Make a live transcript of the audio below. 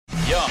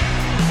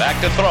Back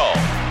to throw.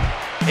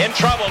 In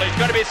trouble. He's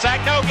going to be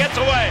sacked. No,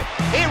 gets away.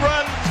 He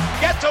runs,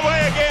 gets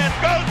away again,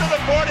 goes to the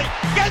 40,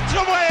 gets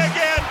away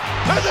again,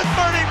 to the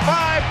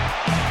 35,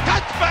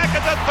 cuts back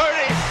at the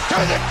 30, to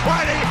the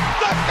 20,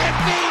 the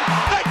 15,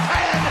 the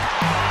 10.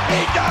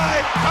 He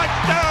dives.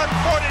 Touchdown,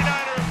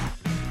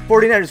 49ers.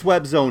 49ers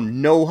Web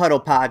Zone No Huddle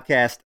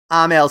Podcast.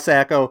 I'm Al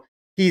Sacco.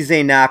 He's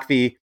Zane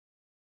Nakvi.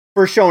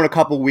 First show in a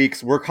couple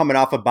weeks. We're coming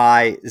off a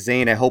bye.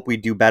 Zane, I hope we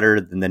do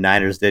better than the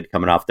Niners did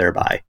coming off their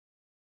bye.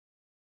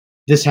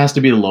 This has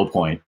to be the low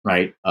point,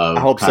 right? Of I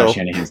hope Kyle so.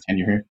 Shanahan's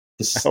tenure here.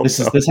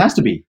 This has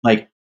to be.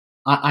 Like,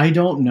 I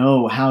don't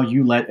know how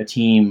you let a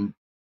team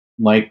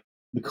like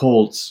the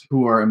Colts,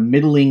 who are a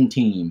middling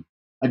team,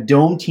 a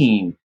dome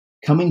team,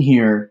 come in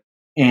here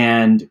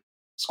and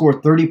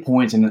score 30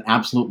 points in an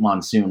absolute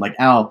monsoon. Like,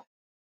 Al,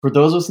 for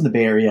those of us in the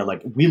Bay Area,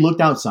 like, we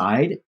looked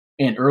outside,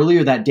 and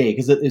earlier that day,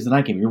 because it was the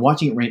night game, you're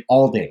watching it rain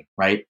all day,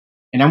 right?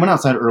 And I went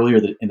outside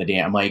earlier in the day.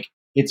 I'm like,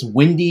 it's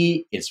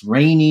windy, it's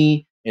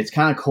rainy, it's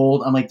kind of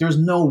cold. I'm like, there's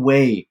no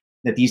way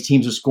that these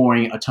teams are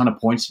scoring a ton of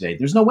points today.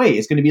 There's no way.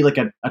 It's going to be like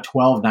a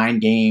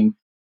 12-9 game,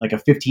 like a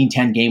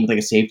 15-10 game with like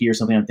a safety or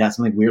something like that,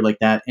 something weird like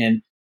that.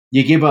 And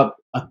you give up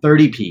a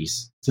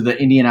 30-piece to the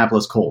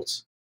Indianapolis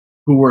Colts,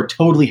 who were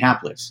totally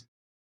hapless,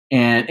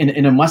 and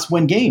in a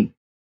must-win game.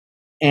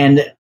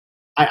 And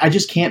I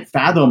just can't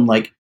fathom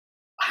like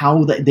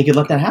how they could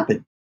let that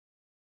happen.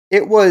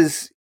 It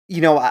was,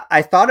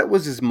 I thought it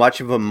was as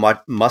much of a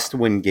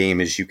must-win game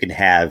as you can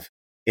have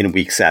in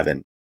Week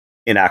 7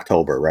 in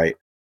October, right?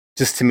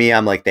 Just to me,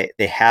 I'm like,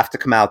 they have to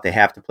come out, they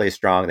have to play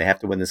strong, they have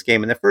to win this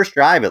game. And the first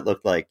drive, it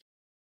looked like,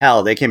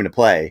 hell, they came into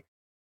play.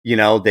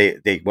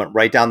 They went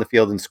right down the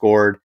field and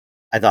scored.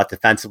 I thought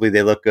defensively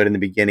they looked good in the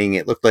beginning.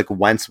 It looked like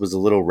Wentz was a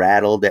little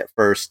rattled at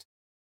first,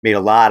 made a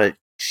lot of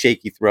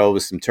shaky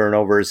throws, some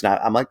turnovers. And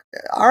I'm like,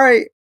 all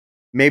right,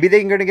 maybe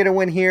they're going to get a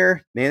win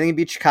here. Maybe they can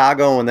beat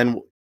Chicago, and then,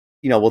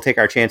 we'll take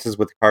our chances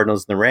with the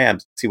Cardinals and the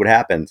Rams, see what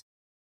happens.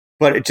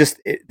 But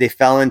they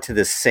fell into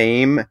the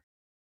same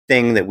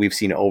thing that we've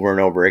seen over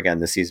and over again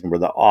this season, where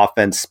the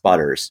offense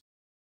sputters.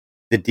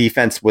 The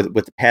defense with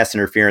the pass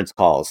interference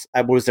calls.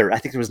 I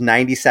think there was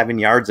 97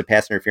 yards of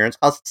pass interference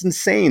calls. It's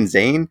insane,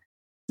 Zane.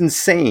 It's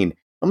insane.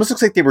 Almost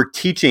looks like they were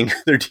teaching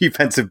their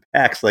defensive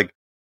backs, like,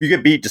 you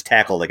get beat, just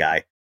tackle the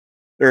guy.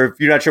 Or if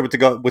you're not sure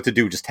what to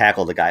do, just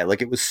tackle the guy.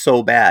 Like, it was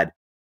so bad.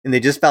 And they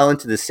just fell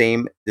into the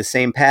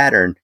same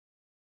pattern.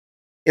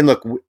 And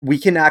look, we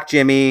can knock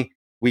Jimmy.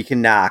 We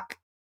can knock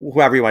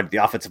whoever you want, the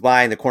offensive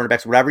line, the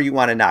cornerbacks, whatever you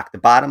want to knock. The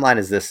bottom line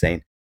is this,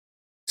 Zane.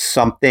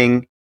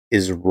 Something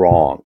is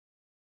wrong.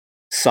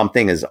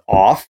 Something is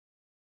off.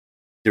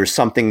 There's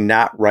something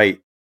not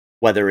right,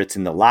 whether it's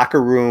in the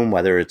locker room,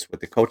 whether it's with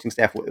the coaching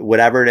staff,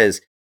 whatever it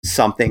is,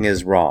 something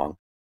is wrong.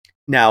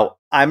 Now,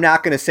 I'm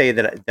not going to say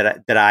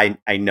that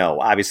I know.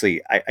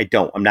 Obviously, I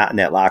don't. I'm not in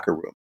that locker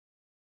room.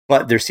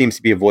 But there seems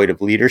to be a void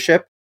of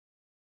leadership.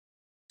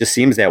 Just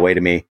seems that way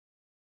to me.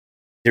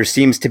 There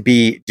seems to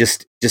be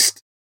just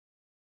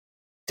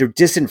they're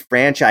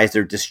disenfranchised.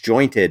 They're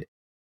disjointed.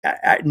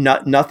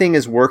 Nothing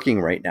is working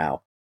right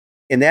now.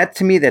 And that,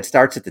 to me, that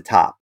starts at the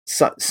top.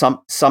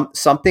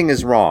 Something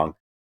is wrong.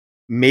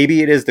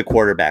 Maybe it is the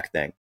quarterback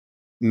thing.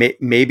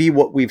 Maybe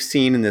what we've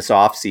seen in this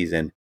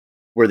offseason,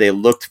 where they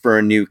looked for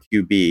a new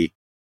QB,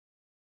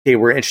 they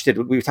were interested.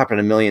 We've talked about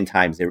it a million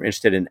times. They were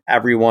interested in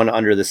everyone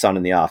under the sun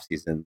in the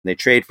offseason. They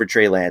trade for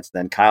Trey Lance.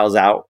 Then Kyle's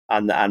out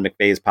on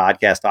McVay's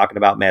podcast talking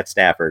about Matt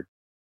Stafford.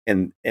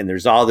 And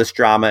there's all this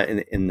drama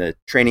in the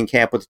training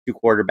camp with the two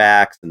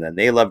quarterbacks. And then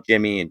they love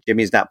Jimmy, and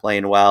Jimmy's not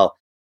playing well.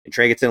 And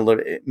Trey gets in a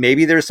little.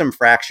 Maybe there's some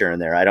fracture in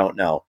there. I don't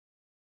know,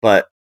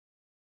 but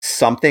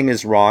something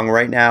is wrong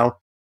right now.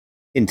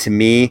 And to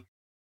me,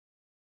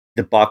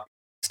 the buck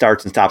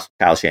starts and stops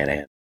with Kyle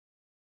Shanahan.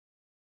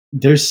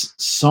 There's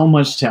so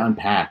much to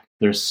unpack.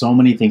 There's so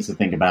many things to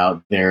think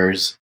about.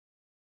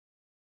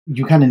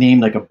 You kind of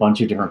named like a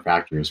bunch of different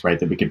factors, right,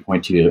 that we could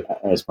point to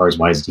as far as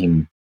why is the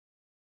team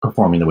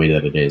performing the way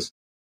that it is.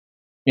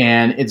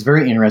 And it's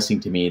very interesting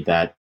to me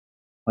that,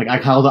 like, I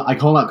called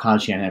out Kyle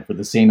Shanahan for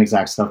the same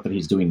exact stuff that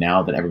he's doing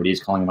now that everybody's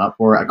calling him out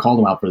for. I called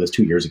him out for this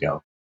 2 years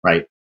ago,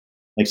 right?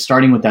 Like,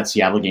 starting with that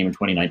Seattle game in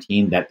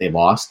 2019 that they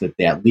lost, that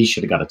they at least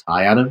should have got a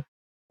tie out of,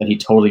 that he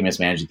totally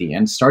mismanaged at the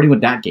end, starting with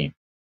that game.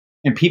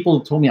 And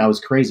people told me I was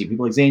crazy.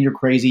 People like, Zane, you're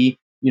crazy.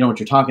 You know what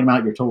you're talking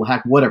about. You're a total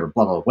hack, whatever,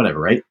 blah, blah, whatever,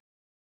 right?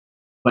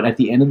 But at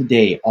the end of the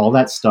day, all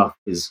that stuff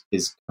is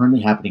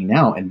currently happening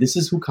now. And this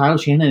is who Kyle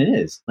Shanahan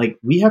is. Like,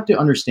 we have to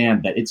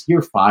understand that it's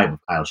year 5 of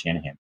Kyle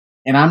Shanahan.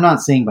 And I'm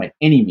not saying by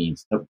any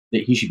means that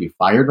he should be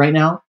fired right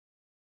now.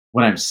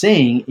 What I'm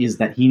saying is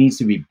that he needs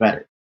to be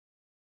better.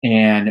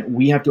 And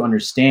we have to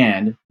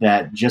understand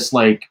that just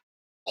like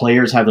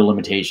players have their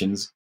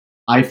limitations,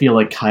 I feel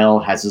like Kyle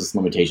has his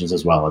limitations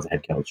as well as a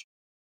head coach.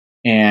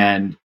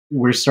 And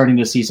we're starting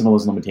to see some of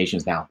those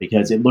limitations now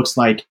because it looks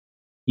like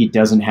he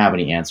doesn't have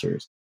any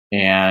answers.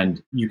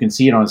 And you can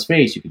see it on his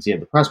face. You can see it at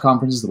the press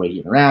conferences, the way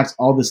he interacts,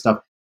 all this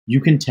stuff. You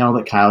can tell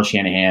that Kyle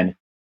Shanahan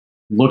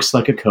looks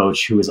like a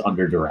coach who is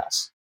under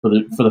duress for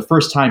the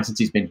first time since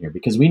he's been here.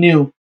 Because we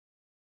knew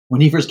when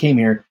he first came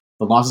here,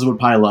 the losses would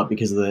pile up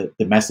because of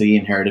the mess that he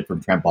inherited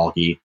from Trent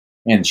Baalke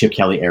and Chip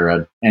Kelly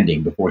era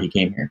ending before he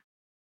came here.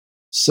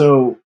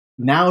 So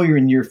now you're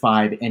in year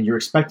 5 and you're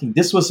expecting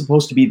this was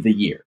supposed to be the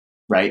year,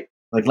 right?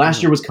 Like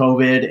last year was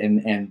COVID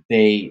and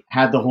they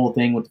had the whole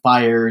thing with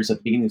fires at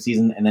the beginning of the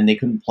season and then they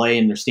couldn't play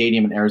in their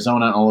stadium in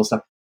Arizona and all this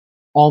stuff.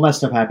 All that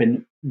stuff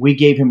happened. We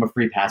gave him a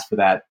free pass for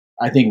that.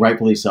 I think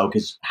rightfully so,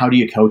 because how do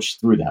you coach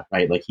through that,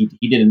 right? Like he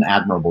did an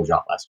admirable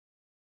job last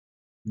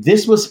year.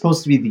 This was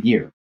supposed to be the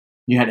year.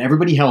 You had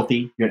everybody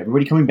healthy. You had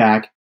everybody coming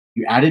back.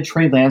 You added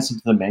Trey Lance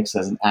into the mix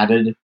as an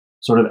added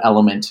sort of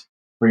element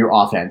for your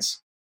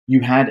offense.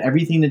 You had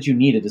everything that you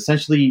needed,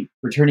 essentially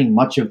returning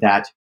much of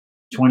that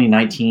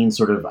 2019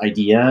 sort of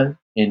idea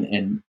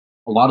and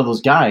a lot of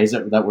those guys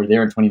that were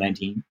there in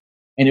 2019.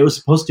 And it was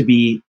supposed to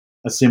be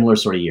a similar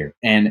sort of year.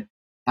 And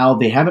Al,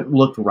 they haven't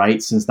looked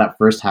right since that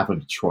first half of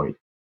Detroit.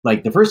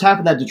 Like the first half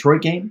of that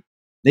Detroit game,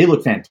 they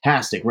look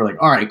fantastic. We're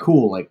like, all right,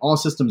 cool. Like all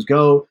systems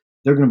go.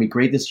 They're going to be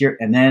great this year.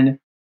 And then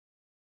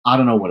I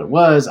don't know what it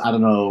was. I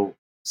don't know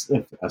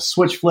if a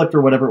switch flipped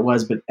or whatever it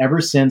was. But ever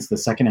since the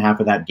second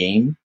half of that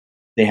game,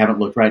 they haven't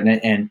looked right.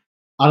 And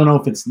I don't know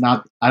if it's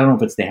not. I don't know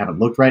if it's they haven't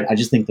looked right. I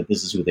just think that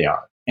this is who they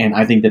are, and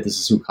I think that this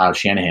is who Kyle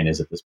Shanahan is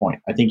at this point.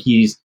 I think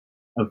he's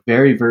a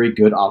very, very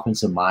good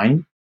offensive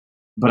mind,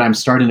 but I'm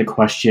starting to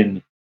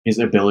question his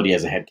ability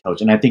as a head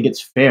coach. And I think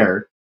it's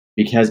fair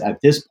because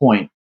at this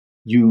point,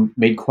 you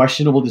made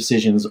questionable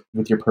decisions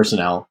with your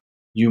personnel.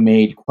 You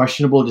made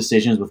questionable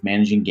decisions with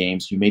managing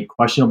games. You made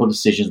questionable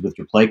decisions with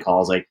your play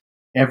calls. Like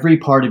every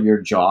part of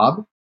your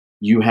job,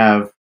 you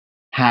have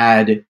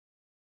had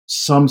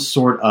some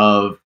sort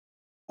of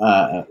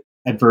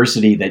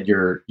adversity that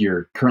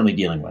you're currently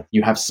dealing with.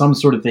 You have some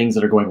sort of things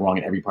that are going wrong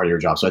in every part of your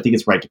job. So I think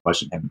it's right to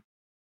question him.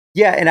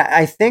 Yeah, and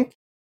I think,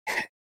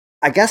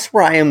 I guess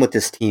where I am with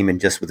this team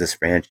and just with this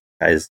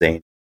franchise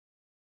thing,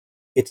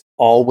 it's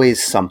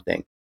always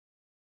something.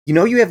 You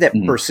know, you have that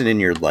person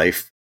in your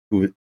life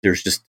who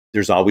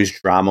there's always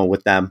drama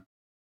with them.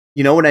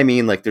 You know what I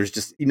mean? Like there's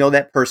just,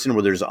 that person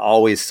where there's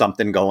always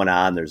something going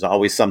on. There's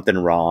always something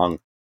wrong.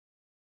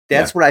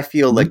 That's what I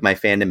feel like my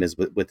fandom is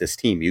with this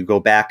team. You go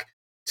back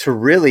to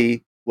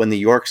really when the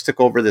Yorks took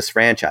over this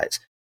franchise,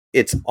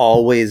 it's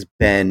always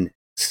been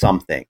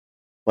something,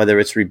 whether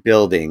it's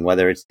rebuilding,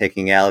 whether it's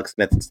taking Alex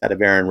Smith instead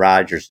of Aaron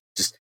Rodgers,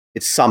 just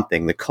it's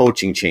something. The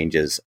coaching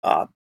changes,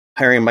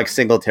 hiring Mike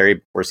Singletary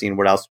before seeing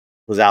what else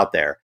was out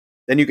there.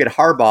 Then you get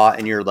Harbaugh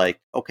and you're like,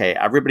 okay,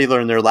 everybody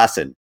learned their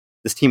lesson.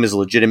 This team is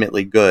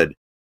legitimately good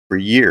for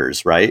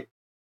years, right?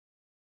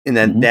 And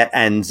then that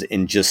ends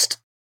in just,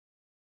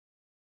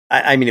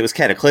 I mean, it was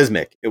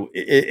cataclysmic.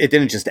 It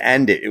didn't just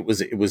end. It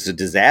was a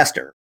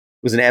disaster.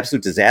 It was an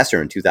absolute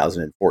disaster in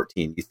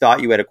 2014. You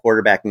thought you had a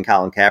quarterback in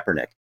Colin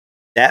Kaepernick.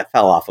 That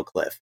fell off a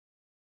cliff.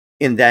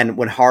 And then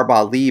when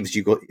Harbaugh leaves,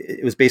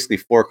 it was basically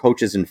 4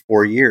 coaches in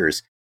 4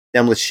 years.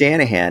 Then with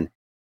Shanahan,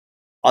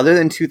 other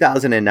than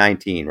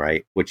 2019,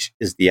 right, which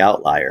is the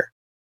outlier,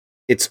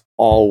 it's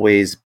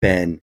always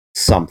been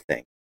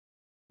something.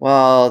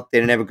 Well, they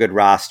didn't have a good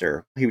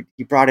roster.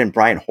 He brought in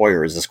Brian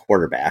Hoyer as his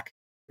quarterback.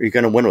 Are you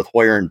going to win with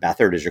Hoyer and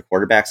Beathard as your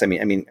quarterbacks? I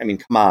mean,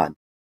 come on.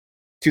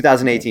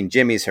 2018,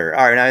 Jimmy's hurt.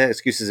 All right, now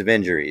excuses of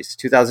injuries.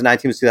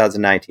 2019 was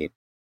 2019.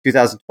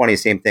 2020,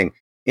 same thing.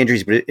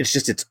 Injuries, but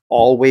it's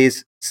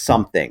always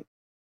something.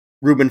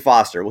 Reuben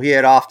Foster, well, he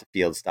had off the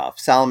field stuff.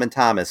 Solomon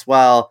Thomas,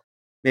 well,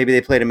 maybe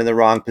they played him in the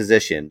wrong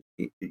position.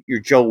 Your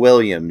Joe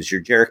Williams,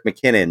 your Jerick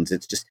McKinnons.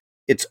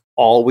 It's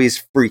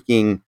always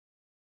freaking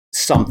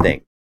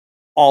something.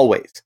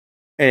 Always.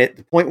 And at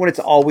the point when it's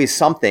always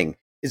something,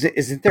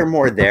 isn't there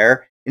more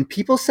there? And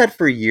people said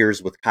for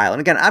years with Kyle, and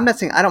again, I'm not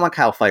saying I don't want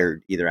Kyle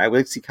fired either. I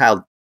would see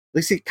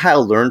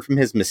Kyle learn from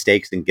his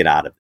mistakes and get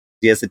out of it.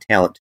 He has the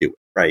talent to do it,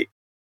 right?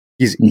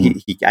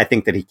 I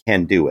think that he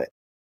can do it.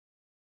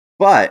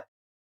 But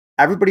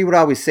everybody would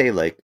always say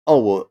like,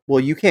 oh, well,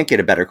 you can't get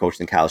a better coach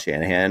than Kyle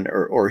Shanahan,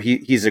 or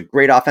he's a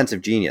great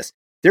offensive genius.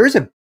 There is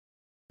a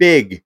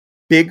big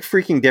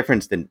freaking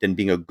difference than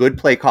being a good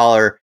play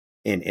caller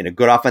and a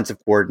good offensive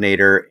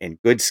coordinator and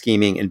good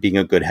scheming and being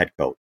a good head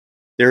coach.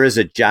 There is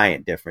a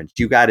giant difference.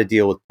 You got to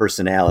deal with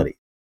personality.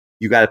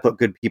 You got to put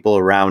good people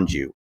around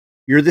you.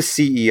 You're the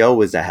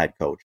CEO as a head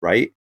coach,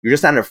 right? You're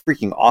just not a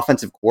freaking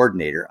offensive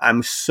coordinator.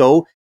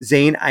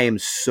 Zane, I am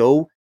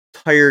so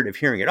tired of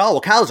hearing it. Oh,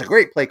 well, Kyle's a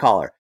great play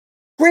caller.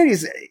 Great.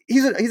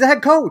 He's a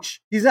head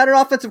coach. He's not an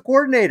offensive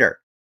coordinator.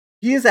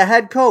 He is a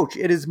head coach.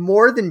 It is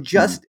more than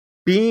just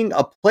being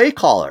a play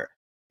caller.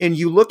 And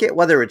you look at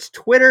whether it's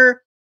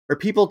Twitter or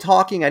people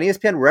talking on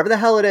ESPN, wherever the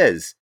hell it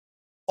is.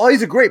 Oh,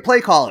 he's a great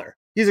play caller.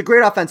 He's a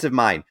great offensive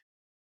mind.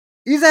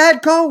 He's a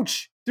head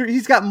coach.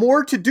 He's got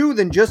more to do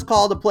than just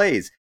call the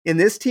plays. And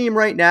this team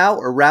right now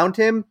around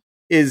him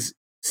is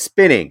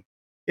spinning.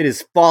 It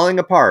is falling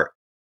apart.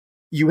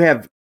 You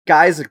have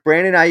guys like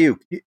Brandon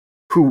Ayuk,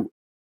 who,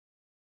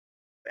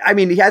 I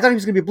thought he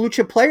was going to be a blue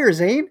chip player,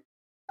 Zane.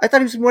 I thought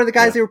he was one of the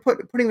guys they were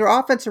putting their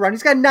offense around.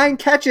 He's got 9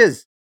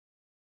 catches.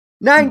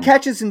 9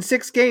 catches in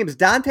 6 games.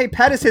 Dante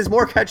Pettis has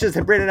more catches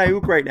than Brandon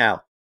Ayuk right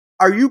now.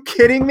 Are you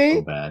kidding me?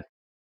 So bad.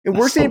 And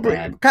we're saying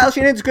Kyle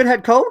Shanahan's a good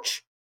head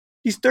coach.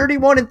 He's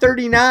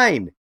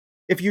 31-39.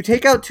 If you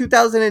take out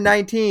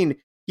 2019,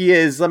 he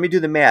is, let me do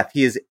the math,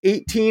 he is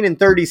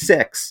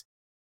 18-36.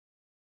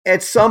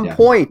 At some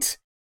point,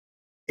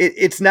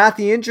 it's not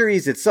the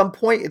injuries. At some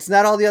point, it's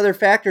not all the other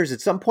factors.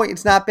 At some point,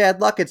 it's not bad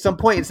luck. At some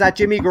point, it's not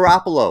Jimmy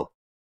Garoppolo.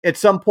 At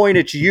some point,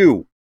 it's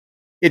you.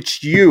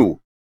 It's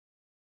you.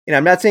 And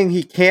I'm not saying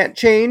he can't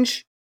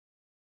change,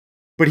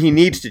 but he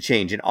needs to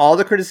change. And all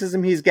the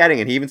criticism he's getting,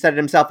 and he even said it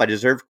himself, I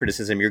deserve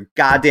criticism. You're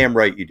goddamn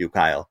right you do,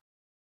 Kyle.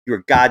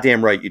 You're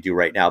goddamn right you do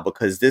right now,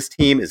 because this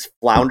team is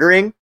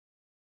floundering.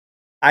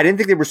 I didn't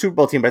think they were a Super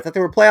Bowl team, but I thought they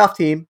were a playoff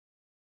team.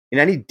 In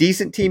any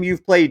decent team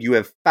you've played, you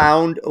have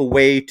found a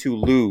way to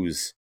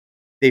lose.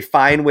 They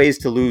find ways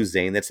to lose,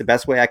 Zane. That's the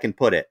best way I can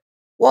put it.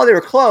 Well, they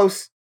were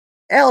close.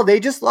 They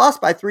just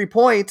lost by 3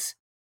 points.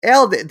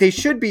 They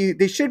should be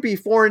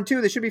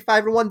 4-2. They should be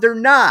 5-1. They're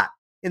not,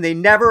 and they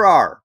never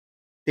are.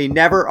 They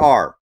never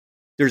are.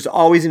 There's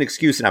always an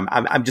excuse, and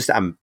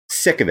I'm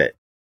sick of it.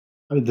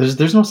 I mean,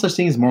 there's no such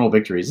thing as moral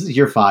victories. This is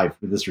year 5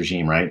 of this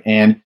regime, right?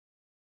 And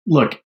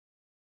look,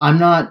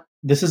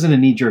 this isn't a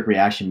knee-jerk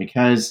reaction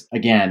because,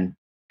 again,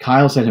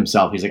 Kyle said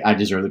himself, he's like, I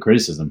deserve the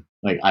criticism.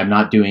 Like, I'm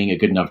not doing a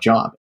good enough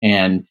job.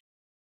 And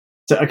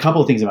so a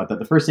couple of things about that.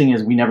 The first thing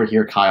is we never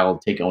hear Kyle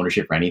take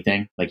ownership for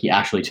anything. Like, he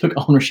actually took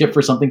ownership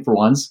for something for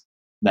once,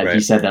 that right. He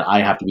said that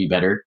I have to be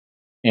better.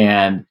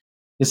 And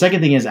the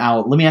second thing is,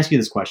 Al, let me ask you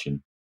this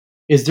question.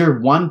 Is there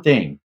one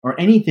thing or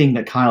anything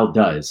that Kyle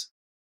does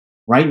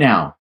right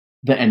now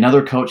that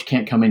another coach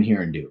can't come in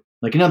here and do?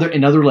 Like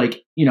another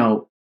like, you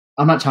know,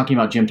 I'm not talking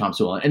about Jim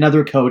Tomsula,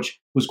 another coach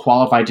who's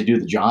qualified to do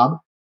the job.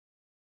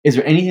 Is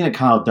there anything that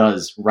Kyle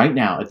does right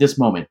now at this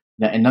moment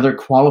that another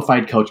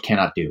qualified coach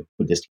cannot do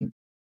with this team?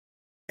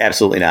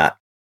 Absolutely not.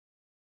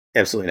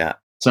 Absolutely not.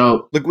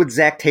 So look what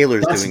Zach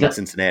Taylor's doing in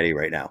Cincinnati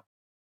right now.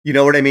 You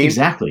know what I mean?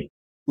 Exactly.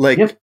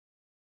 Like,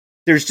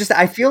 there's just,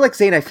 I feel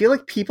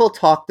like people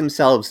talk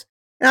themselves,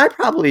 and I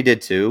probably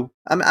did too.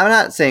 I'm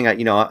not saying, I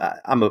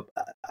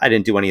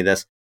didn't do any of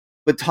this,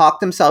 but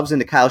talk themselves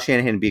into Kyle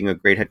Shanahan being a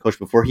great head coach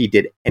before he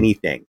did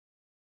anything.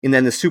 And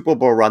then the Super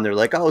Bowl run, they're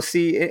like, oh,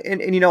 see,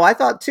 and you know, I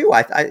thought too.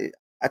 I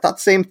thought the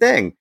same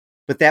thing.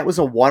 But that was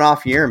a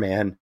one-off year,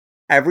 man.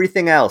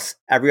 Everything else,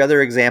 every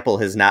other example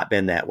has not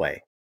been that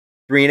way.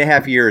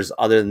 3.5 years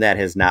other than that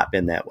has not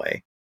been that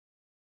way.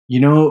 You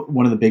know,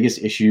 one of the biggest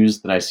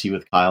issues that I see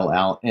with Kyle,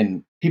 Al,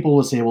 and people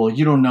will say, well,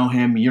 you don't know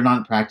him, you're not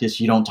in practice,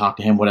 you don't talk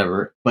to him,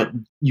 whatever. But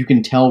you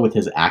can tell with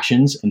his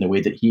actions and the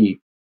way that he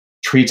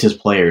treats his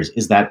players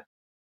is that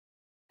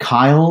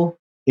Kyle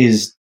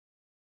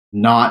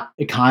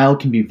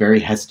can be very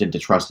hesitant to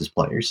trust his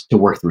players to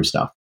work through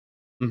stuff.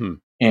 Mm-hmm.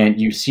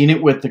 And you've seen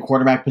it with the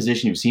quarterback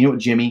position. You've seen it with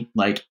Jimmy.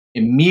 Like,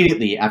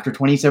 immediately after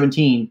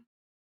 2017,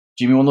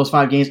 Jimmy won those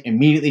 5 games.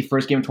 Immediately,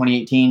 first game of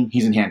 2018,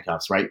 he's in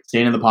handcuffs, right?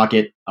 Staying in the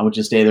pocket. I would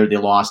just stay there. They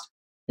lost.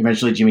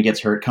 Eventually, Jimmy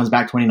gets hurt. Comes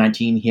back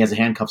 2019. He has a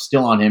handcuff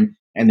still on him,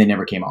 and they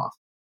never came off.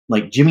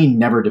 Like, Jimmy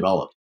never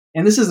developed.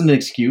 And this isn't an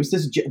excuse.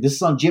 This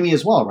is on Jimmy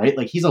as well, right?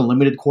 Like, he's a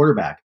limited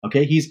quarterback,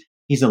 okay?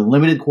 He's a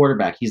limited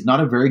quarterback. He's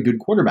not a very good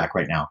quarterback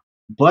right now.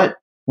 But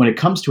when it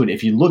comes to it,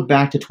 if you look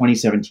back to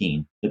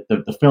 2017,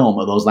 the film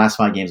of those last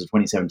 5 games of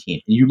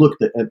 2017, and you look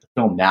at the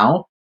film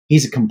now,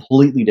 he's a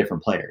completely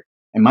different player.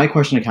 And my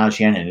question to Kyle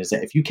Shanahan is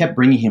that if you kept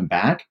bringing him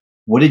back,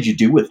 what did you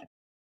do with him?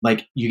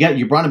 Like,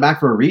 you brought him back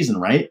for a reason,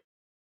 right?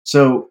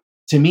 So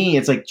to me,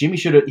 it's like Jimmy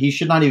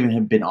should not even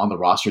have been on the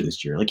roster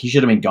this year. Like, he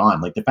should have been gone.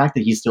 Like, the fact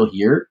that he's still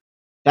here,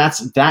 that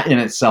in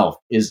itself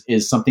is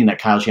something that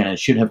Kyle Shanahan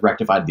should have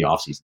rectified in the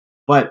offseason.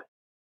 But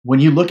when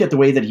you look at the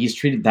way that he's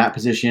treated that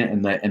position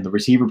and the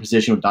receiver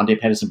position with Dante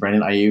Pettis and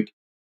Brandon Ayuk,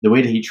 the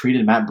way that he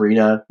treated Matt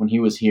Breida when he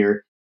was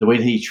here, the way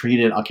that he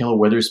treated Ahkello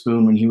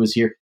Witherspoon when he was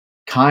here,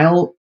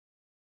 Kyle,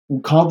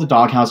 call it the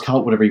doghouse, call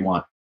it whatever you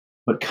want.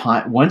 But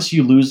once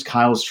you lose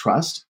Kyle's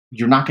trust,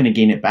 you're not going to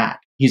gain it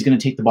back. He's going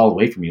to take the ball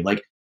away from you.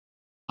 Like,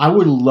 I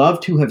would love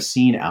to have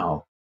seen,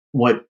 Al,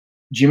 what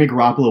Jimmy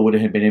Garoppolo would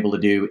have been able to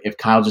do if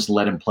Kyle just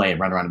let him play and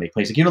run around and make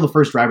plays. Like, you know, the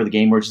first drive of the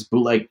game where it's just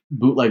bootleg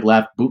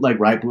left, bootleg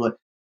right, bootleg.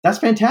 That's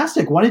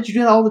fantastic. Why didn't you do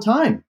that all the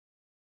time?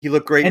 He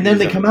looked great. And then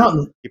they come out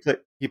and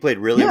he played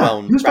really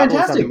well. He was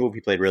fantastic. On the move,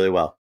 he played really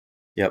well.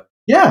 Yep.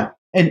 Yeah.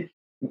 And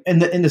in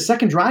the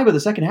second drive of the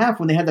second half,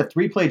 when they had that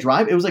 3-play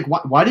drive, it was like,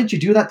 why didn't you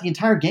do that the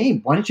entire game?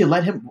 Why didn't you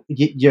let him?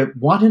 You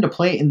want him to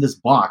play in this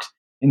box,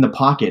 in the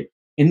pocket,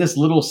 in this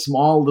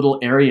small little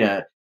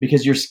area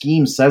because your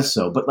scheme says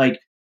so. But like,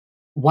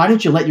 why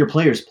didn't you let your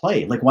players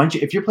play? Like, why don't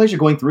you? If your players are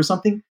going through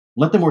something,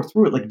 let them work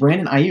through it. Like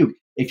Brandon Ayuk,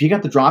 if you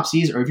got the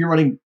dropsies or if you're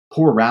running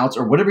poor routes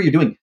or whatever you're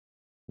doing,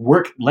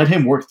 let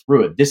him work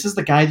through it. This is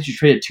the guy that you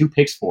traded 2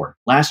 picks for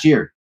last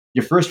year.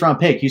 Your first round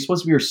pick. He's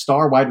supposed to be your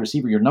star wide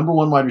receiver, your number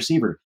 1 wide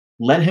receiver.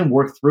 Let him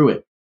work through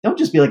it. Don't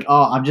just be like,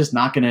 oh, I'm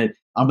going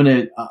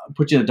to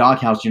put you in a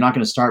doghouse. You're not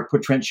going to start.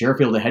 Put Trent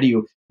Sherfield ahead of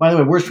you. By the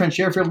way, where's Trent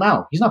Sherfield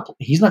now?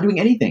 He's not doing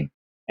anything.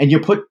 And you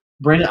put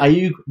Brandon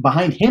Ayuk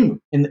behind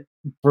him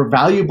for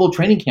valuable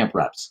training camp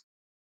reps.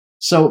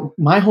 So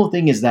my whole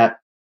thing is that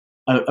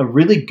a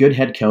really good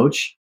head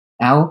coach,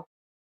 Al,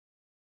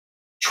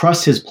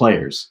 trust his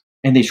players,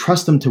 and they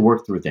trust them to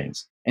work through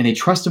things, and they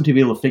trust them to be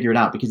able to figure it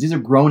out, because these are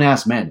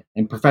grown-ass men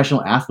and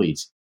professional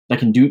athletes that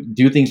can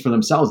do things for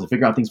themselves and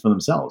figure out things for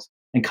themselves.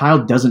 And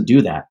Kyle doesn't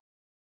do that.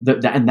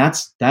 And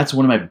that's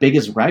one of my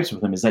biggest gripes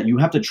with him, is that you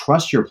have to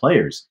trust your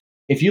players.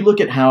 If you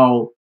look at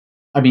how,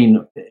 I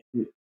mean,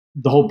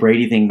 the whole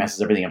Brady thing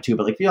messes everything up too,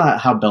 but like feel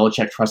how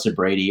Belichick trusted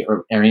Brady,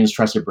 or Arians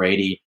trusted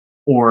Brady,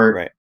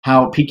 or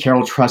how Pete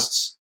Carroll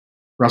trusts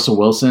Russell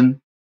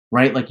Wilson,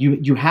 right? Like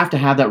you have to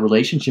have that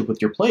relationship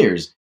with your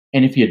players.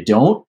 And if you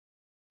don't,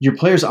 your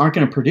players aren't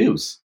going to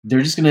produce.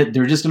 They're just going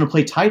to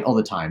play tight all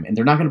the time, and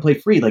they're not going to play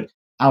free. Like,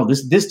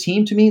 this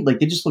team to me, like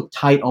they just look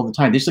tight all the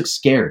time. They just look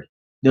scared.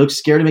 They look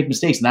scared to make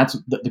mistakes, and that's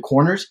the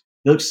corners.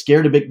 They look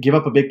scared to give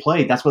up a big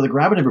play. That's why they're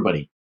grabbing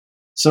everybody.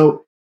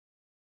 So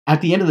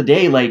at the end of the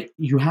day, like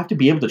you have to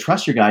be able to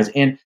trust your guys.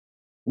 And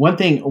one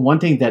thing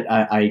that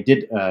I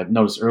did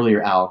notice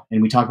earlier, Al,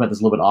 and we talked about this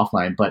a little bit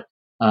offline, but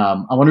I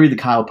want to read the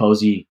Kyle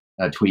Posey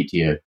tweet to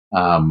you,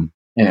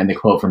 and the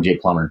quote from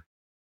Jake Plummer.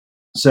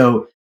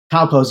 So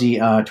Kyle Posey,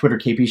 Twitter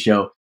KP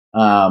show,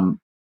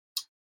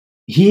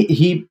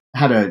 he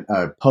had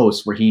a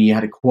post where he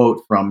had a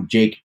quote from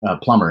Jake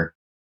Plummer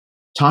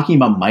talking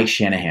about Mike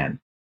Shanahan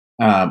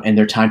and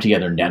their time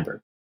together in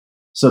Denver.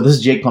 So this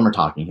is Jake Plummer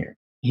talking here.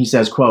 He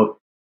says, quote,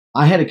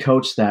 "I had a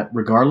coach that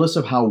regardless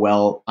of how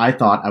well I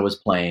thought I was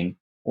playing,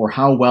 or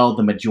how well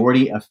the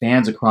majority of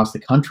fans across the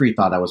country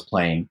thought I was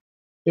playing,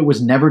 it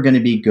was never going to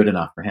be good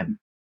enough for him."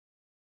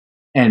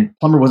 And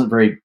Plummer wasn't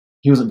very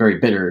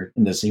bitter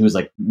in this. He was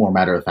like more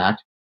matter of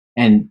fact.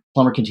 And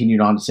Plummer continued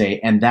on to say,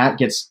 and that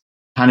gets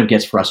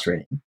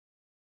frustrating.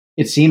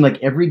 It seemed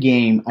like every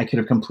game I could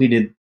have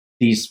completed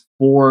these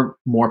 4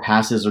 more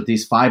passes or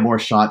these 5 more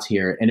shots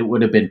here, and it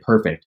would have been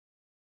perfect.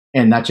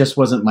 And that just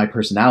wasn't my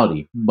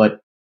personality.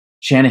 But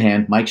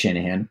Mike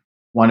Shanahan,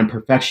 wanted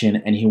perfection,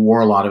 and he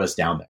wore a lot of us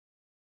down there.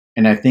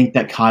 And I think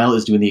that Kyle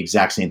is doing the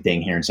exact same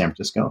thing here in San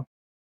Francisco.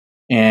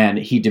 And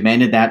he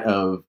demanded that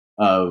of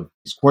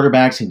his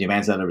quarterbacks. He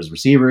demands that of his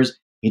receivers.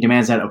 He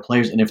demands that of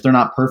players. And if they're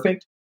not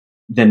perfect,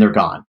 then they're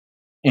gone.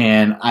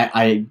 And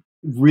I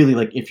really,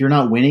 like, if you're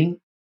not winning,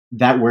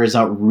 that wears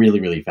out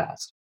really, really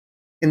fast.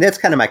 And that's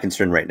kind of my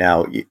concern right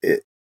now.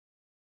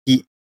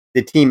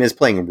 The team is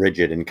playing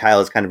rigid, and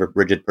Kyle is kind of a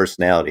rigid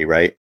personality,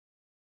 right?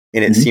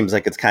 And it seems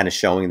like it's kind of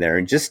showing there.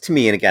 And just to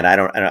me, and again,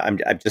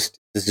 this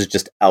is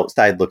just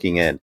outside looking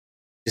in,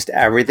 just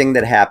everything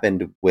that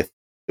happened with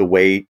the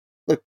way,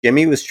 look,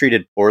 Jimmy was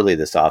treated poorly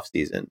this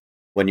offseason.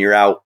 When you're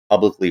out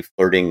publicly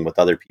flirting with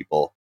other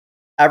people,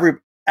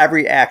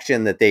 every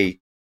action that they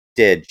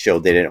did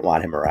showed they didn't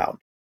want him around.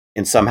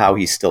 And somehow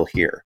he's still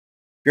here.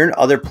 If you're an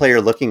other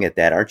player looking at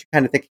that, aren't you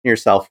kind of thinking to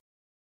yourself,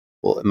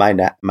 well, am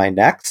I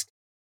next?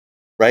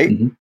 Right?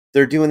 Mm-hmm.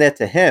 They're doing that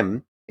to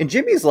him. And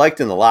Jimmy's liked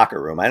in the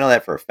locker room. I know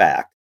that for a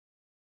fact.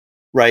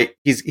 Right?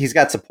 He's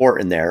got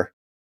support in there.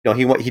 You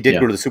know, he did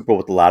go to the Super Bowl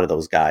with a lot of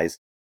those guys.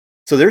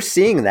 So they're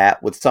seeing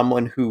that with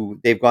someone who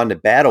they've gone to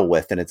battle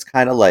with, and it's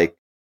kind of like,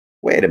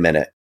 wait a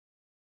minute,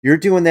 you're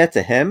doing that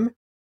to him?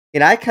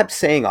 And I kept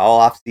saying all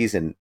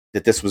offseason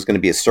that this was going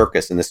to be a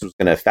circus and this was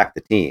going to affect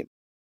the team.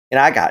 And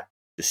I got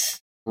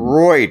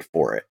destroyed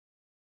for it.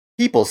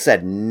 People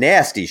said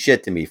nasty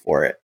shit to me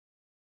for it.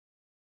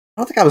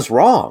 I don't think I was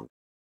wrong.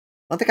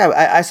 I don't think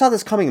I saw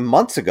this coming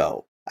months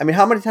ago. I mean,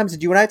 how many times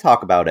did you and I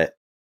talk about it?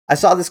 I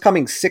saw this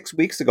coming 6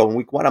 weeks ago in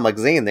week 1. I'm like,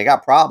 Zane, they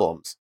got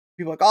problems.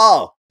 People are like,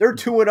 oh, they're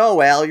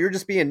 2-0, Al. You're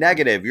just being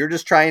negative. You're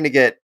just trying to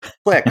get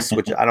clicks,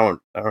 which I don't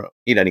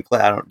need any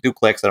clicks. I don't do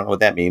clicks. I don't know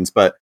what that means.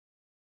 But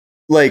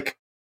like,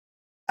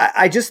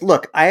 I just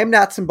look, I am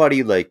not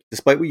somebody like,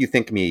 despite what you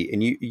think of me,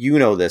 and you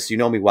know this, you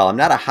know me well, I'm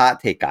not a hot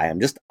take guy. I'm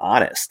just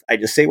honest. I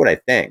just say what I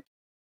think.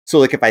 So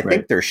like, if I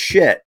think they're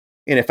shit,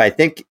 and if I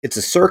think it's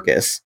a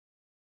circus,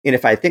 and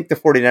if I think the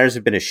 49ers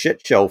have been a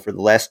shit show for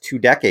the last 2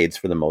 decades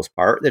for the most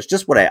part, that's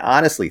just what I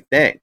honestly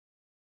think.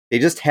 They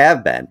just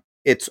have been.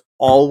 It's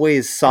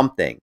always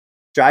something.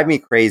 Drive me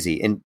crazy.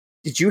 And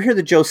did you hear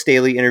the Joe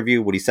Staley interview,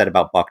 what he said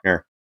about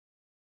Buckner?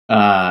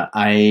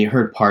 I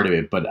heard part of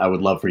it, but I would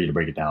love for you to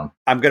break it down.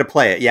 I'm going to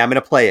play it. Yeah, I'm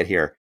going to play it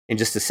here in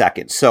just a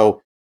second.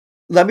 So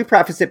let me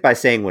preface it by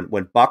saying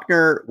when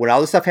Buckner, when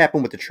all this stuff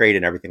happened with the trade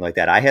and everything like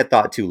that, I had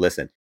thought too,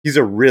 listen, he's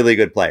a really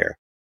good player.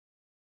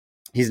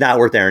 He's not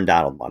worth Aaron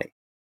Donald money.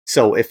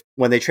 So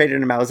when they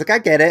traded him, I was like, I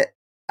get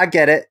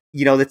it.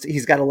 You know,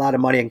 he's got a lot of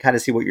money. I can kind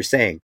of see what you're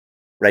saying.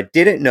 What I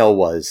didn't know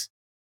was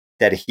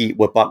that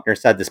what Buckner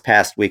said this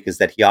past week is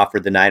that he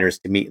offered the Niners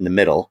to meet in the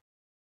middle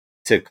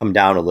to come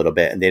down a little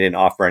bit, and they didn't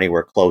offer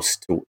anywhere close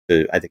to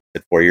I think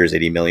 4 years,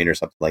 $80 million or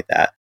something like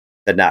that.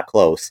 But not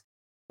close.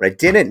 What I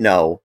didn't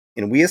know,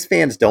 and we as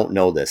fans don't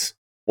know this,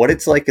 what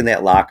it's like in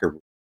that locker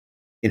room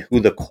and who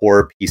the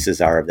core pieces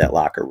are of that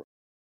locker room.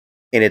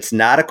 And it's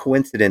not a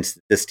coincidence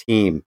that this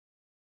team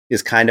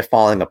is kind of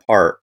falling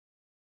apart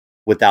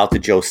without the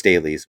Joe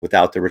Staleys,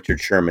 without the Richard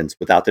Shermans,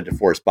 without the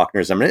DeForest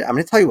Buckners. I'm going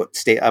to tell you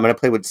I'm going to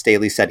play what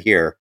Staley said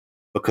here,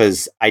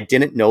 because I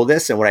didn't know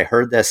this. And when I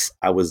heard this,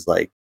 I was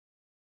like,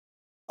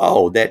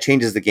 oh, that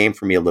changes the game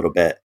for me a little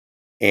bit.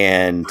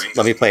 And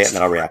let me play it and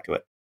then I'll react to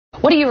it.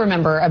 What do you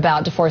remember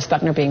about DeForest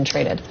Buckner being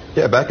traded?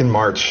 Yeah, back in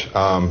March,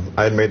 I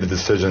had made the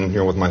decision,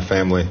 with my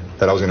family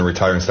that I was going to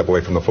retire and step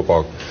away from the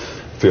football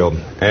field.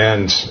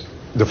 And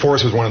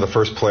DeForest was one of the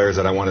first players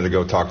that I wanted to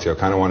go talk to. I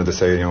kind of wanted to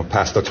say,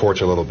 pass the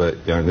torch a little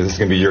bit. This is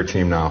going to be your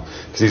team now.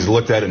 Because he's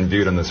looked at and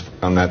viewed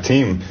on that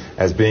team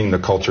as being the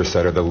culture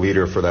setter, the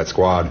leader for that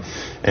squad.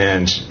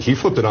 And he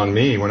flipped it on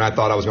me when I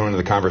thought I was going into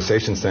the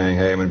conversation saying,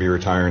 hey, I'm going to be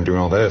retiring, doing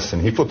all this.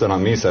 And he flipped it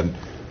on me and said,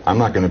 I'm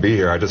not going to be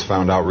here. I just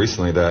found out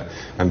recently that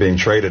I'm being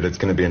traded. It's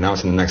going to be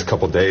announced in the next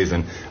couple of days.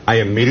 And I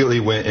immediately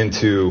went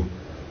into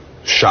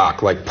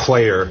shock, like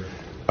player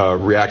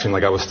reaction,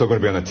 like I was still going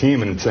to be on the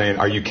team, and saying,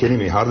 are you kidding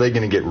me? How are they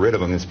going to get rid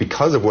of him? It's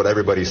because of what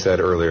everybody said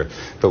earlier,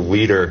 the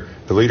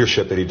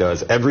leadership that he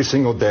does every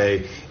single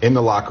day in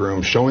the locker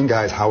room, showing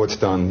guys how it's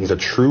done. He's a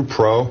true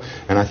pro,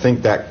 and I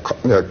think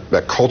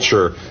that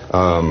culture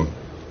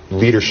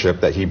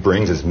leadership that he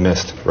brings is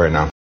missed right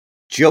now.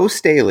 Joe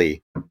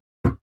Staley,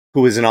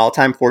 who is an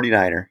all-time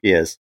 49er, he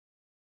is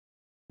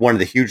one of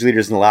the huge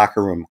leaders in the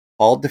locker room,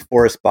 called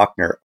DeForest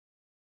Buckner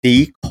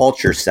the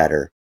culture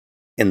setter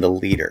and the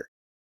leader.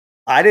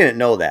 I didn't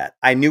know that.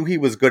 I knew he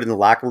was good in the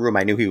locker room.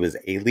 I knew he was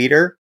a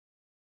leader.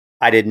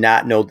 I did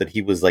not know that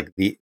he was like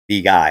the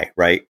guy,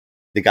 right?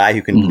 The guy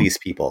who can please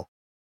people.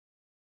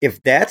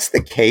 If that's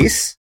the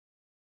case,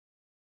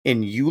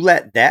 and you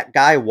let that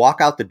guy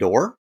walk out the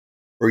door,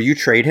 or you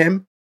trade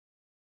him,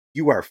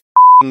 you are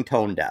f***ing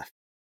tone deaf.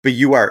 But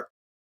you are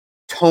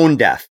tone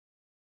deaf.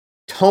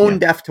 Tone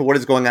deaf to what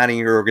is going on in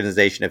your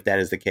organization if that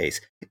is the case.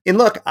 And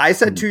look, I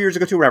said 2 years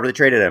ago too, whenever they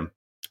traded him,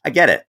 I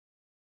get it.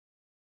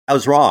 I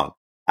was wrong.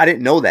 I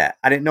didn't know that.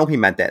 I didn't know he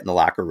meant that in the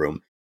locker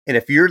room. And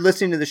if you're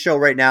listening to the show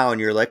right now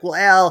and you're like, well,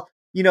 Al,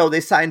 they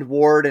signed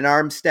Ward and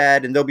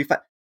Armstead and they'll be fine.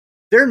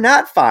 They're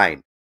not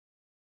fine.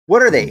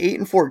 What are they,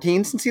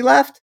 8-14 since he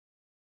left?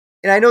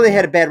 And I know they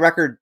had a bad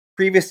record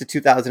previous to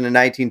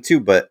 2019 too,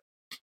 but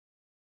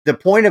the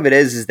point of it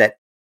is that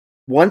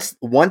once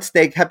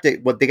they kept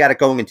it, what they got it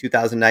going in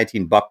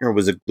 2019, Buckner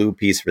was a glue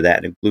piece for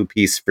that and a glue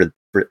piece for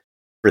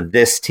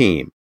this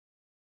team.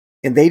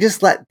 And they just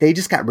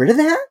got rid of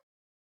that?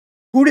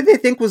 Who did they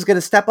think was going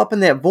to step up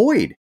in that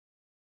void?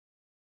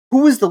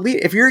 Who was the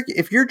lead? If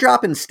you're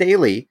dropping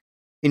Staley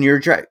in your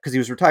because he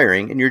was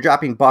retiring, and you're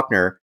dropping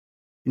Buckner,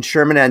 and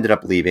Sherman ended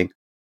up leaving,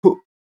 who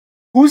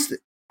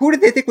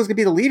did they think was going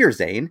to be the leader,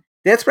 Zane?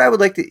 That's what I would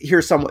like to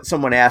hear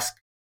someone ask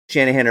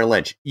Shanahan or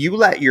Lynch. You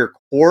let your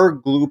core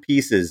glue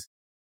pieces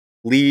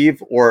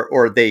leave,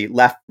 or they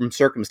left from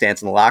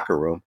circumstance in the locker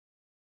room.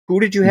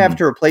 Who did you have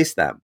to replace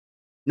them?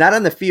 Not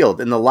on the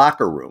field, in the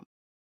locker room.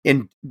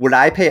 And would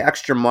I pay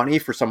extra money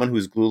for someone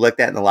who's glue like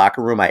that in the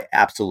locker room? I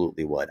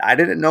absolutely would. I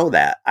didn't know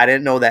that. I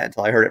didn't know that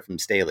until I heard it from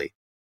Staley.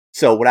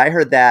 So when I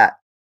heard that,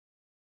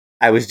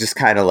 I was just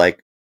kind of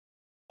like,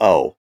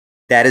 oh,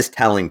 that is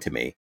telling to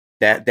me.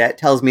 That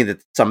tells me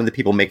that some of the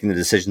people making the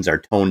decisions are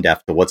tone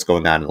deaf to what's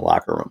going on in the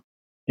locker room.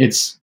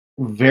 It's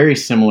very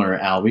similar,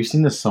 Al. We've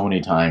seen this so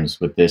many times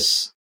with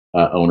this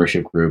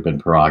ownership group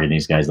and Parag and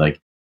these guys.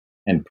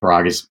 And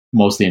Parag is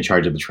mostly in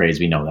charge of the trades.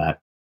 We know that.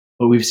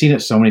 But we've seen it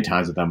so many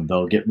times with them.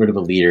 They'll get rid of a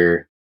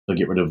leader. They'll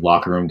get rid of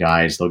locker room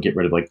guys. They'll get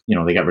rid of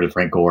they got rid of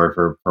Frank Gore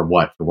for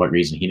what? For what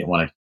reason? He didn't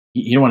want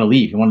to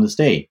leave. He wanted to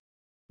stay.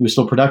 He was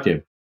still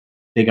productive.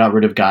 They got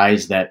rid of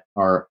guys that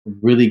are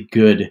really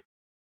good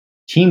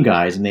team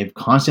guys, and they've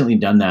constantly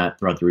done that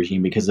throughout the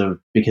regime because the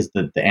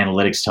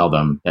analytics tell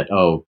them that,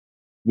 oh,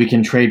 we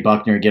can trade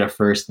Buckner, get a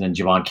first, and then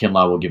Javon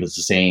Kinlaw will give us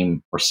the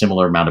same or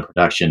similar amount of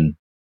production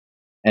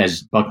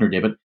as Buckner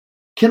did. But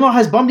Kinlaw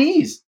has bum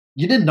knees.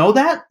 You didn't know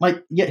that?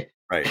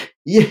 Right.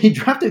 Yeah, he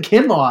drafted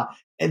Kinlaw,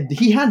 and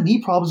he had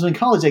knee problems in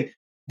college.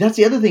 That's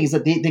the other thing, is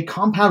that they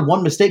compound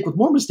one mistake with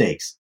more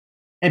mistakes.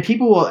 And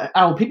people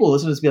will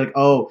listen to this and be like,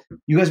 oh,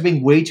 you guys are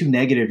being way too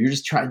negative. You're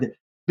just trying to,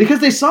 because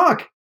they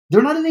suck.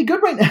 They're not any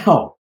good right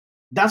now.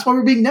 That's why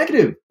we're being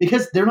negative,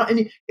 because they're not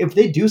any. If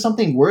they do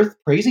something worth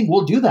praising,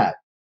 we'll do that.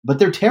 But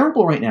they're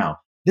terrible right now.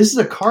 This is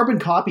a carbon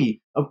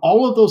copy of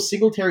all of those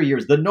Singletary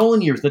years, the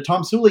Nolan years, the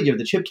Tom Sula year,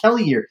 the Chip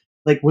Kelly year,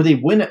 where they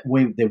win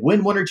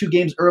one or two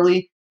games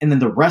early, and then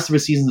the rest of the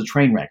season's a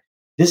train wreck.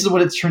 This is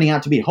what it's turning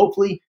out to be.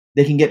 Hopefully,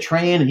 they can get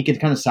Trey in, and he can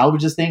kind of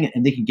salvage this thing,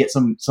 and they can get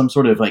some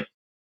sort of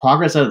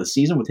progress out of the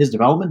season with his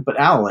development. But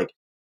Al,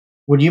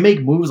 when you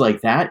make moves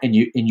like that, and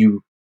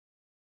you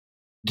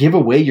give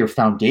away your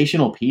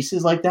foundational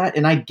pieces like that,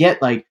 and I get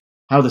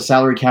how the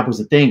salary cap was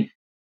a thing.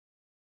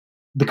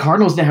 The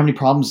Cardinals didn't have any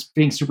problems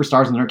fitting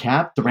superstars in their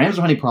cap. The Rams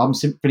don't have any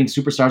problems fitting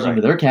superstars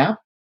into their cap.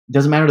 It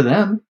doesn't matter to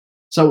them.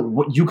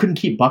 So you couldn't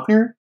keep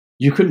Buckner.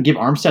 You couldn't give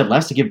Armstead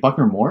less to give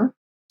Buckner more.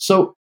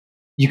 So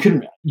you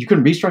couldn't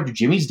restructure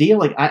Jimmy's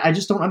deal. I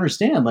just don't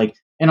understand.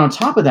 And on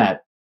top of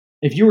that,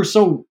 if you were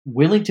so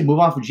willing to move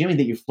off of Jimmy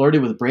that you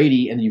flirted with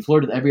Brady and you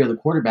flirted with every other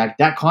quarterback,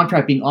 that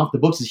contract being off the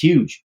books is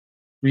huge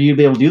for you to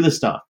be able to do this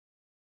stuff.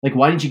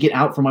 Why didn't you get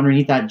out from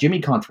underneath that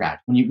Jimmy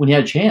contract when you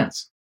had a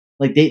chance?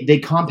 They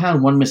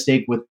compound one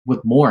mistake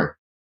with more,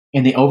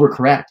 and they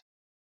overcorrect.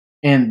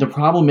 And the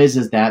problem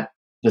is that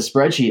the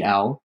spreadsheet,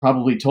 Al,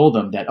 probably told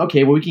them that,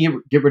 okay, well, we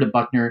can get rid of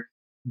Buckner.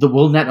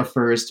 we'll net a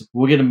first.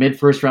 We'll get a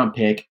mid-first round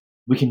pick.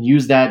 We can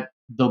use that.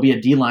 There'll be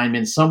a D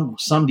lineman, some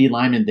D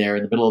lineman there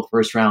in the middle of the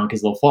first round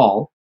because they'll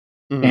fall,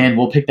 and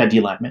we'll pick that D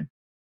lineman.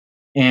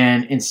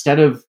 And instead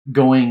of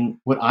going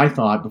what I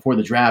thought before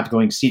the draft,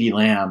 going CeeDee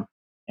Lamb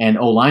and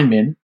O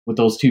lineman with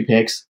those 2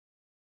 picks,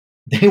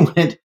 they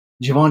went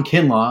Javon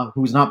Kinlaw,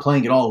 who's not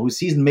playing at all, whose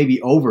season may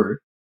be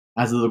over.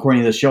 As of the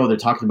recording of the show, they're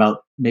talking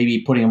about maybe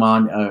putting him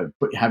on,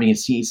 having a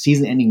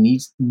season-ending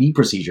knee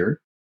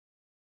procedure,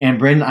 and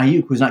Brandon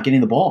Ayuk, who's not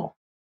getting the ball.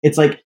 It's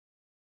like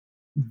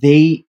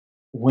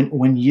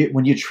when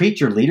you treat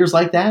your leaders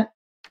like that,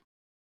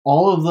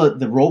 all of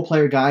the role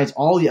player guys,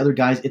 all the other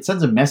guys, it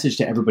sends a message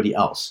to everybody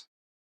else.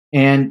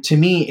 And to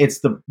me,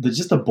 it's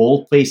just the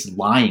bold-faced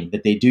lying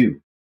that they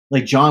do.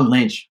 Like John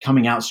Lynch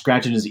coming out,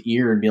 scratching his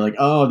ear and be like,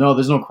 oh, no,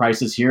 there's no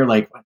crisis here.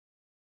 Like,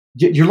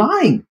 you're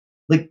lying.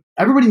 Like,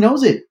 everybody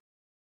knows it.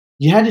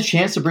 You had a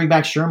chance to bring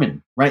back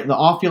Sherman, right? The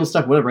off-field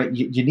stuff, whatever, right?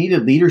 You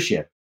needed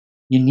leadership.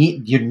 You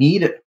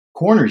need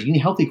corners. You need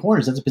healthy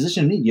corners. That's a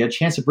position you need. You had a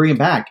chance to bring him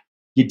back.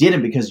 You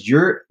didn't because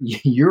your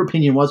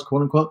opinion was,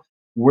 quote unquote,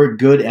 we're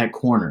good at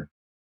corner.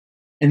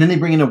 And then they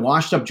bring in a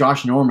washed-up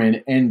Josh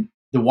Norman and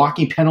the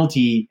walking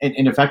penalty and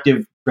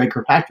ineffective Greg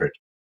Kirkpatrick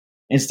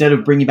instead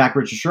of bringing back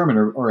Richard Sherman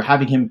or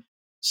having him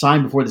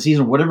sign before the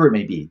season or whatever it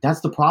may be. That's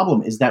the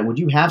problem, is that when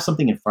you have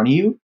something in front of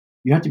you,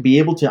 you have to be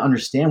able to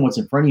understand what's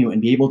in front of you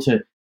and be able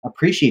to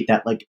appreciate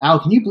that. Like, Al,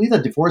 can you believe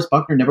that DeForest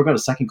Buckner never got a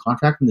second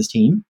contract from this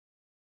team?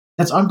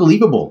 That's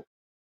unbelievable.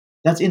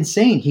 That's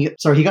insane. He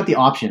got the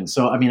option.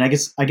 So, I mean, I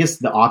guess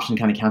the option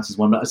kind of counts as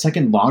one, but a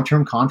second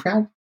long-term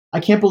contract? I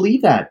can't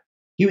believe that.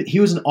 He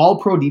was an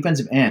all-pro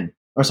defensive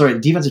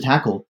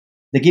tackle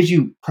that gives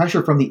you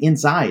pressure from the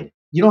inside.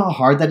 You know how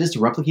hard that is to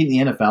replicate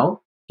in the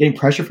NFL? Getting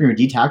pressure from your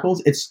D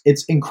tackles?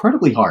 It's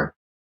incredibly hard.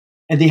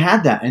 And they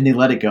had that, and they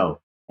let it go.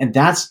 And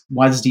that's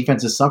why this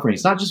defense is suffering.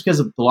 It's not just because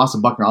of the loss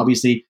of Buckner.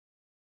 Obviously,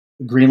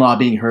 Greenlaw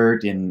being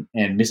hurt and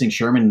missing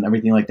Sherman and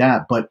everything like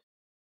that. But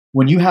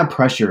when you have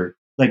pressure,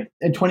 like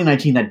in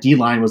 2019, that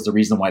D-line was the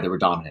reason why they were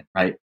dominant,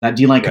 right? That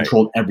D-line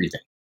controlled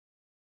everything.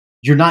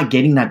 You're not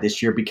getting that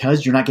this year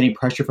because you're not getting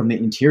pressure from the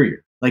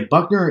interior. Like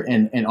Buckner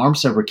and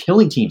Armstead were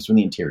killing teams from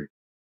the interior.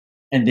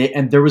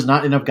 And there was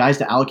not enough guys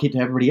to allocate to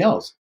everybody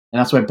else. And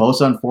that's why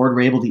Bosa and Ford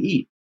were able to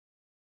eat.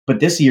 But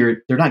this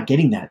year, they're not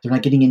getting that. They're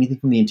not getting anything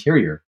from the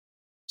interior.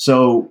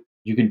 So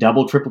you can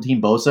double, triple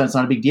team Bosa. It's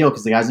not a big deal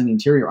because the guys in the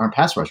interior aren't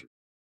pass rushers.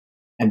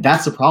 And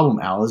that's the problem,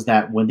 Al, is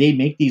that when they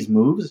make these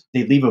moves,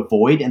 they leave a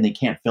void and they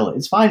can't fill it.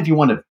 It's fine if you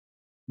want to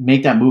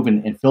make that move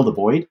and fill the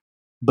void,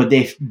 but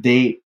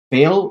they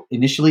fail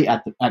initially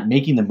at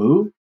making the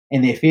move,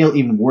 and they fail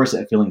even worse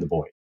at filling the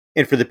void.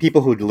 And for the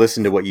people who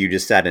listened to what you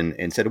just said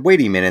and said,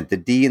 wait a minute, the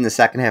D in the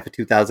second half of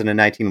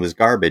 2019 was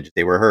garbage.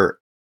 They were hurt.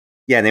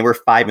 Yeah, and they were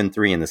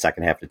 5-3 in the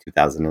second half of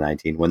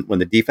 2019. When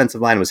the defensive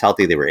line was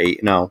healthy, they were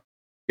 8-0,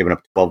 giving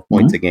up 12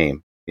 points a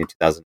game in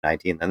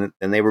 2019. And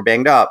then they were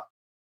banged up,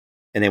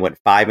 and they went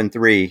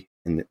 5-3,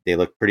 and they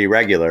looked pretty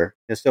regular.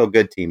 They're still a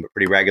good team, but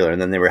pretty regular. And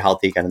then they were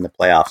healthy, got in the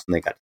playoffs, and they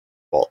got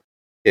well.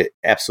 It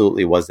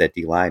absolutely was that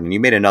D line. And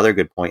you made another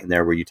good point in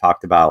there where you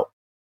talked about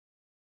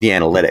the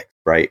analytics,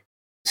 right?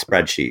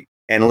 Spreadsheet.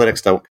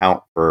 Analytics don't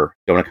account for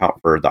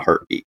the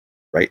heartbeat,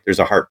 right? There's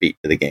a heartbeat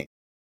to the game,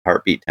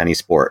 heartbeat to any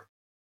sport.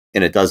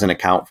 And it doesn't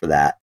account for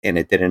that. And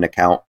it didn't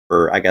account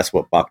for, I guess,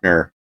 what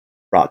Buckner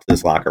brought to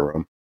this locker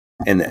room.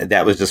 And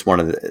that was just one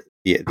of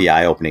the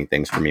eye-opening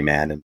things for me,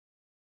 man. And,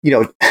 you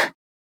know,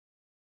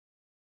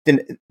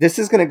 then this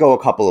is going to go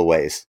a couple of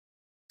ways.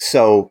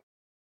 So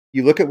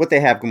you look at what they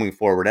have going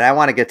forward, and I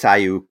want to get to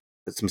you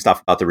some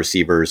stuff about the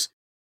receivers,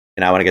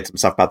 and I want to get some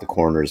stuff about the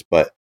corners.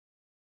 But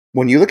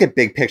when you look at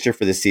big picture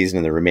for the season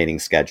and the remaining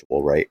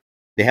schedule, right,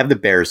 they have the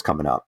Bears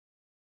coming up.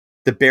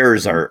 The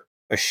Bears are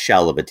a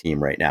shell of a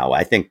team right now.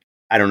 I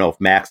don't know if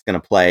Mac's going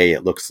to play.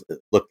 It looked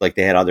like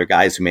they had other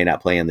guys who may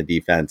not play in the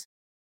defense.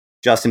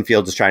 Justin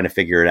Fields is trying to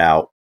figure it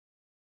out.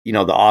 You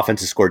know, the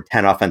offense has scored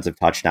 10 offensive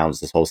touchdowns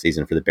this whole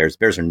season for the Bears. The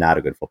Bears are not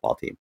a good football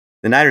team.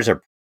 The Niners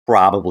are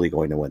probably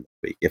going to win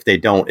this week. If they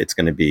don't, it's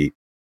going to be,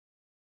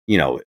 you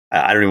know,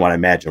 I don't even want to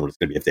imagine what it's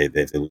going to be if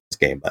they lose this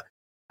game. But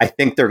I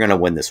think they're going to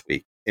win this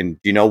week. And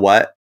do you know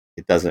what?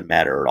 It doesn't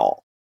matter at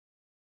all.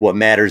 What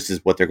matters is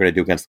what they're going to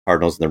do against the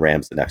Cardinals and the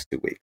Rams the next 2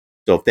 weeks.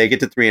 So if they get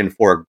to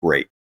 3-4,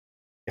 great.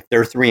 If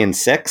they're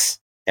 3-6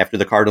 after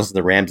the Cardinals and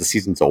the Rams, the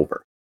season's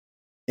over.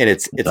 And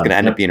it's going to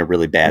end up being a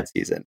really bad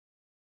season.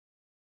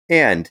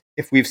 And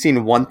if we've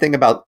seen one thing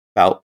about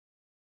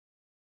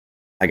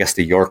I guess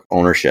the York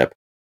ownership,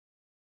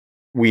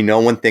 we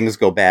know when things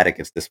go bad, it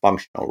gets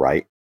dysfunctional,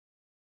 right?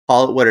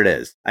 Call it what it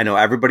is. I know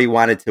everybody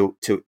wanted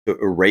to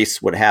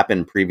erase what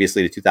happened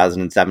previously to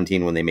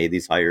 2017 when they made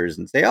these hires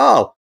and say,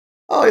 oh,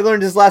 he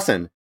learned his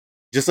lesson.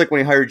 Just like when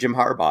he hired Jim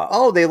Harbaugh.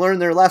 Oh, they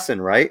learned their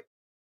lesson, right?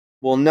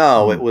 Well,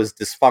 no, it was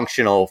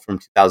dysfunctional from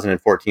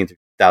 2014 to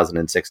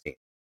 2016.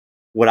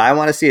 What I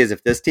want to see is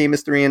if this team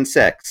is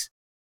 3-6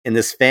 and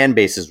this fan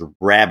base is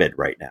rabid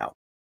right now,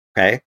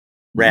 okay?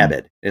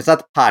 Rabid. It's not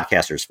the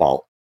podcaster's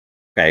fault,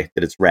 okay,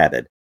 that it's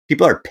rabid.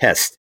 People are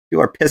pissed.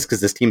 People are pissed because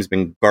this team's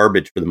been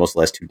garbage for the most of the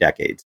last 2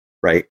 decades,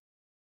 right?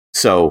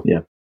 So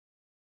yeah.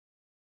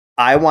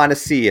 I want to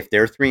see if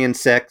they're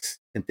 3-6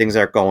 and things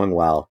aren't going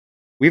well.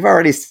 We've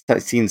already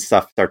seen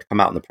stuff start to come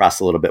out in the press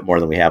a little bit more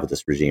than we have with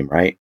this regime,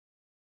 right?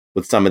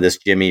 With some of this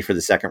Jimmy for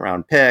the second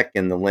round pick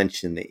and the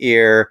Lynch in the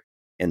ear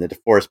and the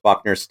DeForest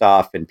Buckner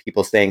stuff and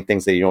people saying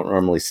things that you don't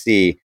normally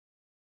see.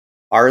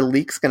 Are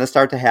leaks going to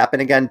start to happen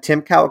again?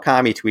 Tim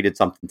Kawakami tweeted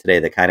something today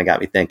that kind of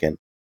got me thinking.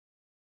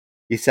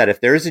 He said,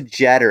 if there's a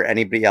Jet or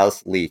anybody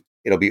else leak,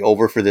 it'll be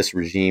over for this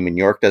regime, and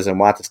New York doesn't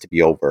want this to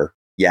be over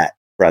yet,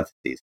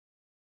 parentheses.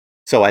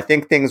 So I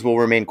think things will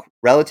remain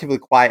relatively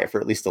quiet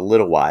for at least a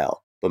little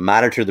while, but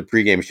monitor the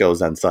pregame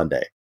shows on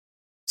Sunday.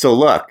 So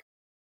look,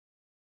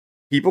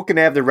 people can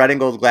have their red and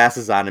gold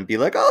glasses on and be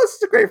like, oh, this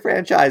is a great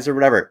franchise or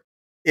whatever.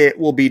 It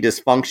will be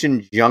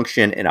dysfunction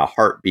junction in a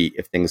heartbeat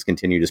if things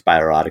continue to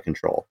spiral out of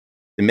control.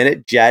 The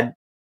minute Jed,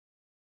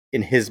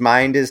 in his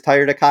mind, is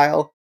tired of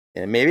Kyle,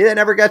 and maybe that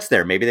never gets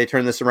there. Maybe they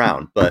turn this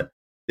around. But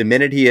the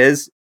minute he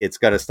is, it's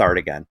going to start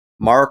again.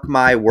 Mark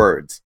my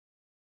words.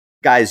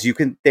 Guys, you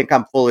can think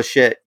I'm full of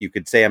shit. You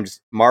could say I'm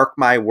just, mark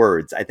my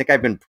words. I think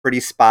I've been pretty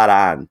spot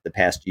on the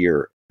past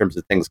year in terms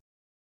of things,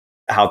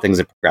 how things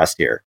have progressed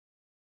here.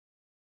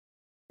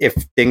 If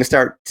things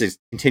start to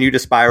continue to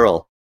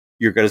spiral,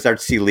 you're going to start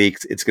to see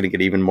leaks. It's going to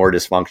get even more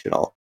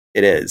dysfunctional.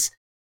 It is.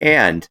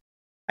 And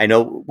I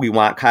know we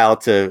want Kyle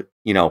to,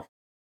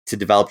 to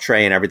develop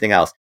Trey and everything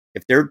else.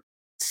 If they're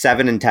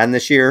 7-10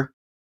 this year,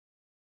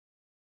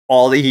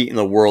 all the heat in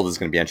the world is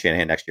going to be on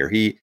Shanahan next year.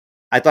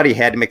 I thought he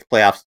had to make the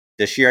playoffs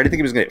this year. I didn't think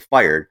he was going to get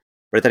fired,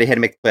 but I thought he had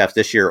to make the playoffs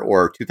this year,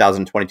 or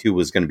 2022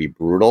 was going to be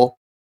brutal.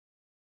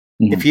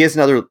 Mm-hmm. If he has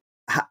another,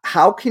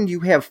 how can you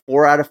have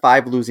 4 out of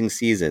 5 losing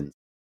seasons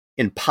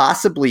and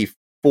possibly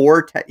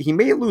he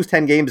may lose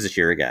 10 games this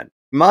year again.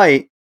 He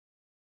might.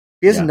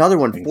 He has another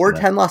one, 4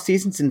 10-loss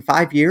seasons in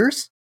 5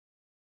 years.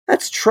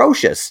 That's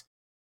atrocious.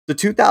 The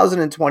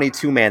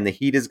 2022, man, the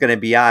heat is going to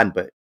be on.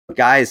 But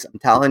guys, I'm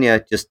telling you,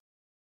 just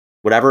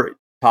whatever.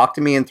 Talk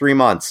to me in 3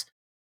 months.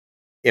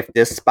 If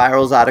this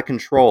spirals out of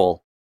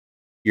control,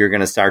 you're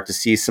going to start to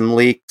see some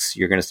leaks.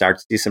 You're going to start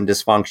to see some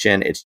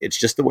dysfunction. It's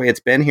just the way it's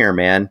been here,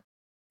 man.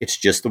 It's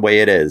just the way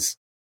it is.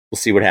 We'll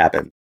see what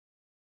happens.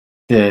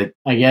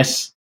 I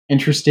guess,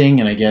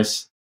 interesting and I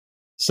guess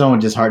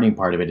somewhat disheartening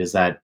part of it is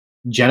that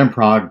Jet and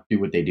Prague do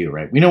what they do,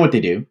 right? We know what they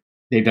do.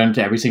 They've done it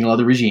to every single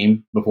other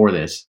regime before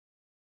this.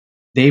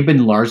 They've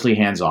been largely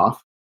hands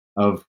off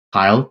of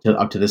Kyle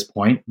up to this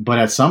point, but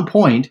at some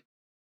point,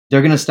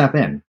 they're going to step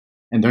in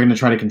and they're going to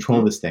try to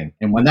control this thing.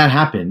 And when that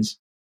happens,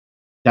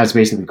 that's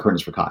basically the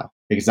curtains for Kyle,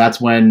 because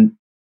that's when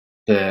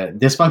the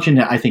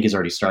dysfunction, I think, has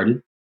already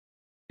started.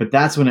 But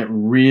that's when it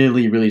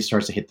really, really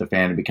starts to hit the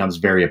fan and becomes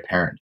very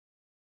apparent.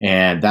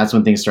 And that's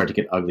when things start to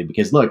get ugly.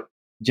 Because look,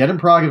 Jet and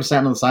Prague have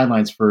sat on the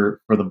sidelines for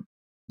the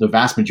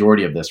vast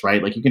majority of this,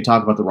 right? Like, you can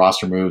talk about the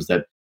roster moves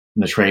and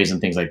the trades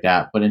and things like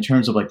that. But in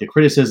terms of like the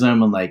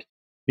criticism and like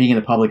being in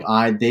the public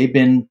eye, they've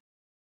been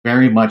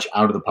very much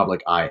out of the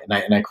public eye.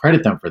 And I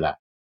credit them for that,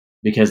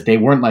 because they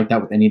weren't like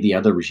that with any of the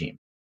other regime.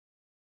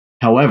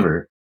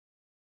 However,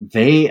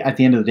 they, at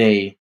the end of the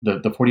day, the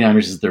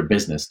 49ers is their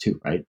business too,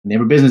 right? And they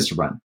have a business to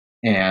run.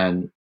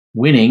 And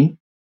winning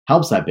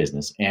helps that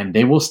business. And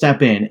they will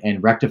step in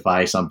and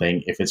rectify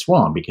something if it's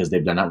wrong, because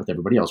they've done that with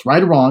everybody else.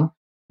 Right or wrong,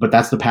 but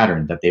that's the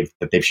pattern that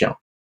they've shown.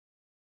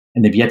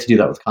 And they've yet to do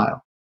that with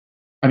Kyle.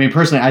 I mean,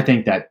 personally, I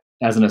think that,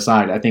 as an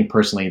aside, I think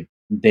personally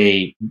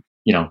they,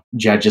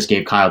 Jed just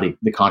gave Kyle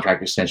the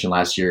contract extension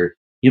last year.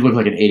 He'd look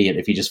like an idiot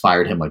if he just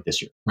fired him like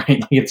this year,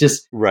 right? It's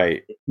just,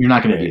 right. You're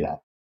not going to do that.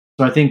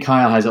 So I think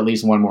Kyle has at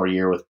least one more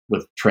year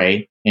with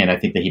Trey, and I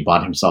think that he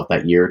bought himself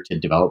that year to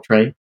develop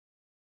Trey.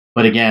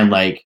 But again,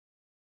 like,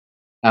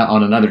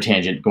 on another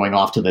tangent, going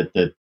off to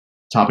the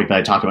topic that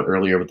I talked about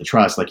earlier with the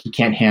trust, like, he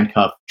can't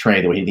handcuff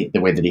Trey the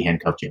way that he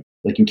handcuffed you.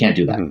 Like, you can't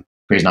do that. Mm-hmm.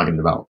 Trey's not going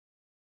to develop.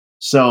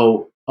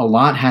 So a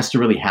lot has to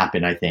really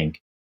happen, I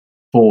think,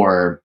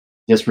 for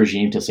this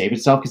regime to save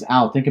itself. Because,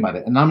 Al, think about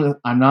it, and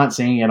I'm not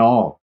saying at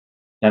all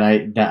that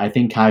I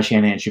think Kyle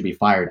Shanahan should be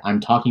fired. I'm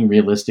talking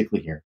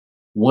realistically here.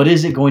 What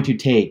is it going to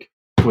take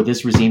for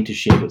this regime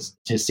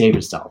to save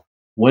itself?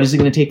 What is it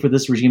going to take for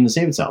this regime to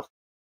save itself?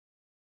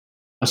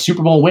 A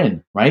Super Bowl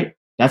win, right?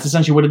 That's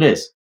essentially what it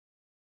is.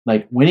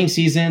 Like, winning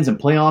seasons and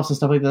playoffs and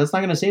stuff like that, that's not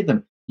going to save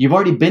them. You've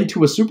already been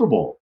to a Super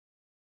Bowl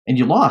and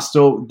you lost.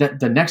 So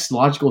the next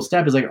logical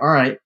step is like, all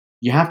right,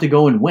 you have to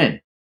go and win.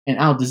 And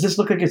Al, does this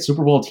look like a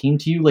Super Bowl team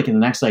to you, like, in the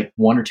next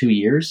 1 or 2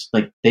 years?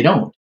 Like, they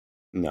don't.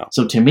 No.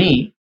 So to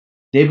me,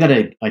 they've got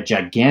a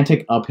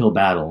gigantic uphill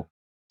battle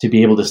to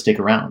be able to stick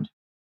around.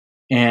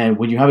 And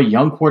when you have a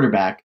young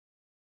quarterback,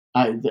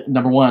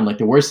 number one, like,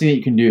 the worst thing that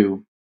you can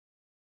do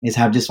is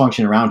have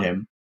dysfunction around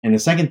him. And the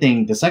second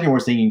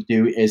worst thing you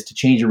can do is to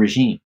change a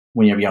regime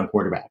when you have a young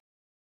quarterback.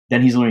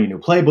 Then he's learning a new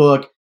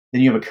playbook.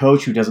 Then you have a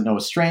coach who doesn't know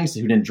his strengths,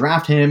 who didn't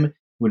draft him,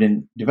 who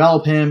didn't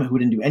develop him, who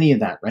didn't do any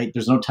of that, right?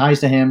 There's no ties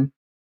to him.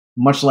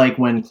 Much like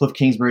when Cliff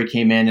Kingsbury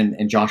came in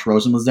and Josh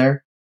Rosen was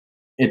there.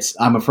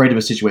 I'm afraid of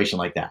a situation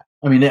like that.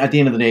 I mean, at the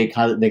end of the day,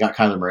 they got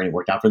Kyler Murray and it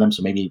worked out for them.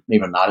 So maybe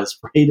I'm not as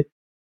afraid.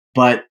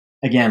 But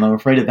again, I'm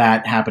afraid of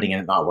that happening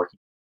and it not working.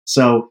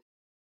 So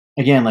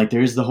again, like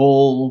there's the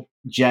whole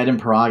Jed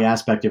and Parag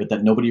aspect of it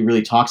that nobody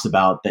really talks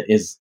about that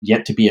is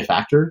yet to be a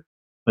factor,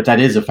 but that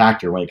is a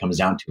factor when it comes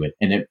down to it.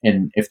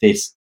 And if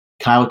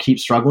Kyle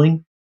keeps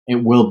struggling,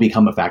 it will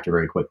become a factor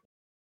very quickly.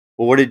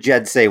 Well, what did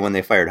Jed say when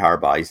they fired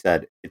Harbaugh? He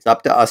said, it's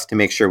up to us to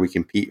make sure we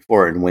compete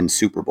for and win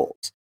Super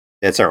Bowls.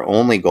 That's our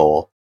only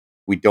goal.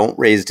 We don't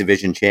raise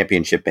division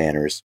championship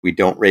banners. We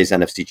don't raise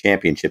NFC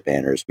championship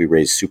banners. We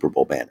raise Super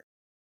Bowl banners.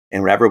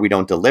 And whenever we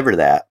don't deliver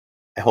that,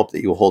 I hope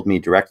that you will hold me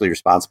directly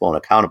responsible and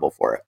accountable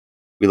for it.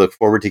 We look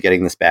forward to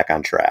getting this back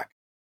on track.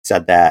 He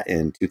said that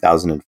in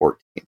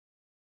 2014.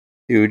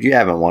 Dude, you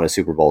haven't won a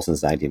Super Bowl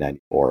since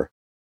 1994,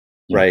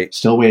 right?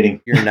 Still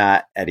waiting. You're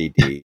not Eddie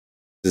D.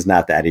 This is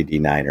not the Eddie D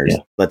Niners.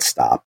 Yeah. Let's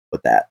stop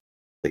with that.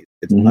 Please.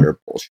 It's utter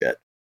bullshit.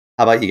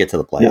 How about you get to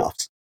the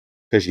playoffs?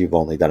 Because you've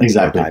only done it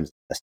 4 times in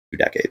the last 2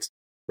 decades,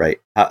 right?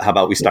 How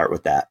about we start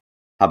with that?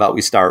 How about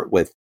we start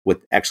with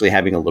actually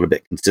having a little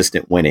bit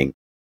consistent winning,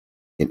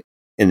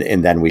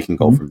 and then we can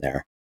go from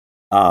there.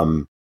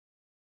 I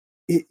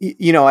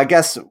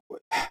guess if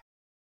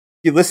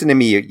you listen to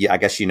me, I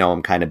guess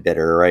I'm kind of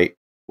bitter, right,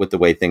 with the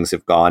way things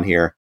have gone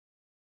here.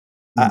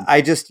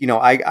 I just,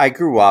 I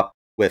grew up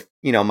with,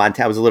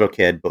 Montana. I was a little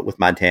kid, but with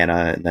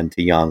Montana and then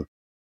to Young,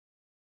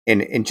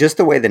 and just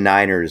the way the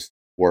Niners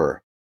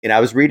were. And I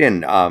was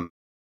reading, I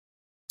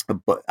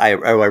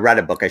read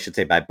a book, I should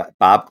say, by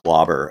Bob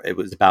Glauber. It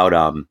was about,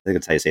 I think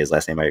that's how you say his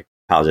last name. I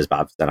apologize,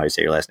 Bob, if that's how you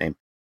say your last name.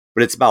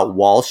 But it's about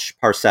Walsh,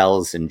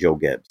 Parcells, and Joe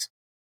Gibbs.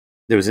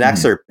 There was an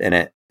excerpt in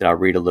it that I'll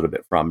read a little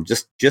bit from,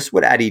 just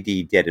what Eddie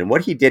D did. And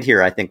what he did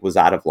here, I think, was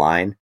out of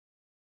line.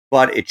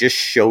 But it just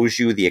shows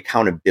you the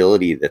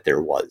accountability that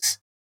there was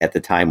at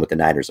the time with the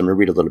Niners. I'm going to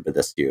read a little bit of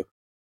this to you.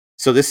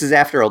 So this is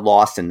after a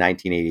loss in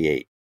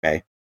 1988,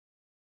 okay?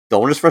 The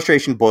owner's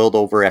frustration boiled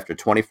over after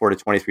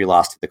 24-23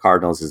 loss to the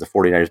Cardinals as the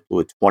 49ers blew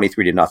a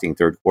 23-0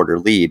 third quarter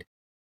lead,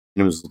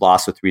 and it was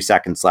lost with 3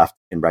 seconds left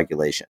in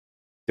regulation.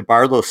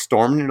 DeBartolo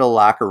stormed into the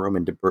locker room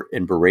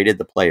and berated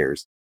the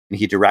players, and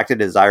he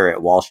directed his ire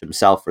at Walsh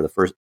himself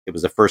it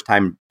was the first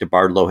time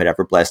DeBartolo had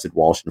ever blasted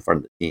Walsh in front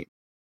of the team.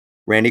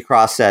 Randy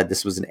Cross said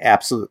this was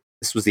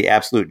the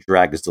absolute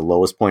drag as the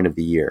lowest point of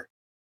the year.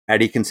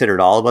 Eddie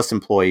considered all of us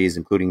employees,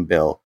 including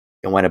Bill,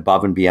 and went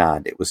above and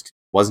beyond. It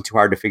wasn't too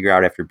hard to figure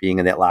out after being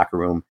in that locker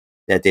room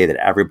that day that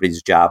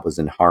everybody's job was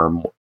in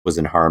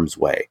harm's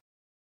way.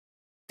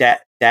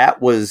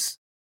 That was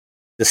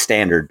the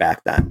standard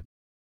back then,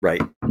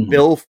 right? Mm-hmm.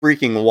 Bill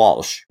freaking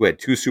Walsh, who had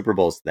 2 Super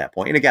Bowls to that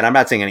point. And again, I'm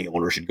not saying any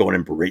owner should go in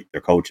and berate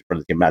their coach in front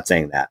of the team. I'm not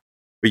saying that.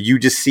 But you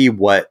just see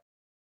what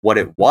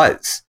it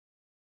was,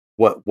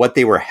 what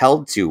they were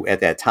held to at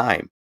that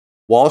time.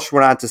 Walsh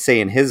went on to say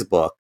in his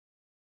book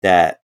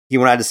that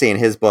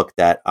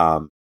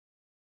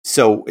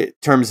so in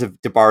terms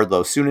of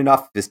DeBartolo, soon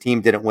enough, if his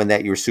team didn't win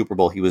that year's Super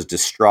Bowl, he was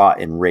distraught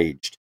and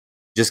enraged.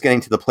 Just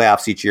getting to the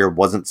playoffs each year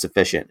wasn't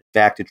sufficient. In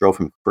fact, it drove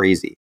him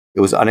crazy. It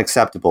was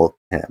unacceptable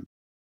to him.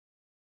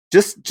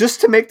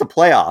 Just to make the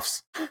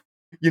playoffs.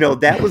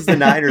 That was the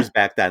Niners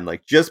back then.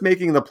 Like, just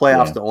making the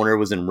playoffs, the owner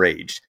was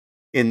enraged.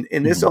 And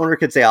this owner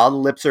could say all the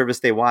lip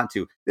service they want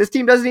to. This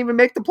team doesn't even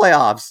make the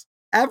playoffs.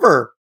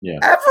 Ever. Yeah.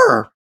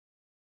 Ever.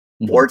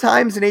 4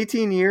 times in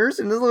 18 years.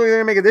 And this is going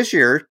to make it this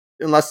year,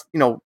 unless,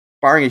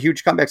 barring a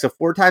huge comeback. So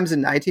 4 times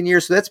in 19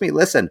 years. So that's me.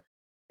 Listen,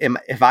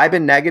 if I've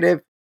been negative,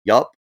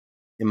 yup.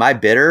 Am I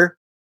bitter?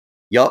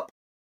 Yup.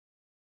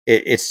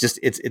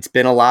 It's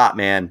been a lot,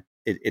 man.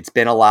 It's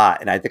been a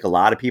lot. And I think a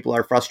lot of people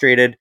are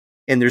frustrated.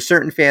 And there's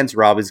certain fans who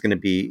are always going to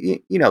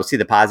be, see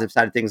the positive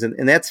side of things.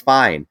 And that's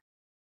fine.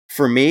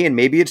 For me, and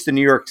maybe it's the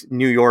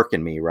New York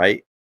in me,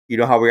 right? You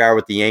know how we are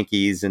with the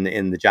Yankees and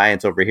the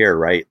Giants over here,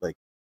 right? Like,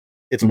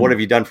 it's what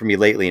have you done for me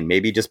lately? And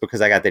maybe just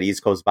because I got that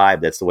East Coast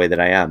vibe, that's the way that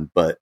I am.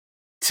 But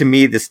to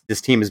me, this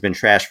team has been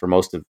trashed for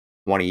most of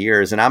 20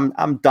 years, and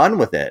I'm done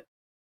with it.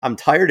 I'm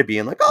tired of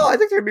being like, I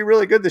think they're gonna be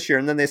really good this year,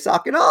 and then they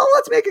suck, and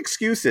let's make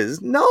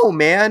excuses. No,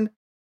 man,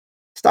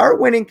 start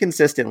winning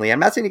consistently. I'm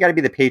not saying you got to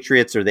be the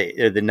Patriots or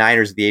the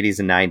Niners of the 80s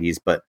and 90s,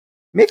 but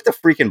make the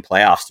freaking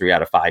playoffs 3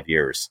 out of 5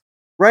 years,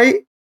 right?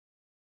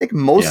 I think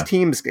most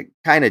teams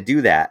kind of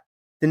do that.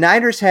 The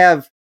Niners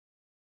have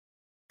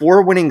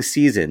 4 winning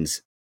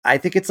seasons. I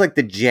think it's like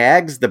the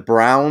Jags, the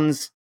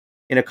Browns,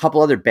 and a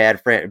couple other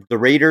the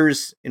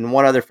Raiders and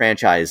one other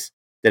franchise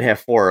that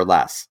have 4 or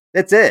less.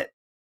 That's it.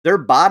 They're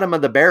bottom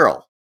of the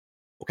barrel.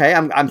 Okay,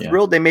 I'm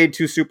thrilled they made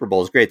 2 Super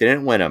Bowls. Great, they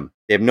didn't win them.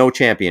 They have no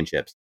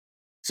championships.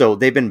 So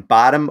they've been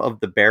bottom of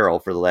the barrel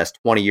for the last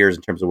 20 years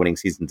in terms of winning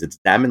seasons. It's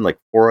them and like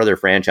 4 other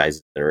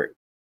franchises that are.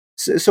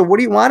 So what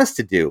do you want us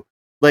to do?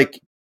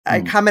 Like, I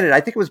commented,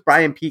 I think it was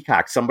Brian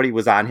Peacock. Somebody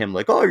was on him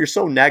like, "Oh, you're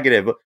so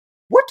negative."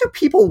 What do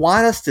people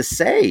want us to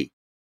say?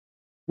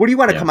 What do you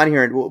want to come on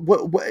here and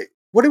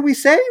what do we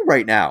say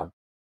right now?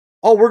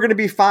 Oh, we're going to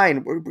be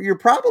fine. You're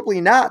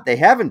probably not. They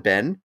haven't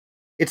been.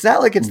 It's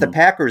not like it's the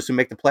Packers who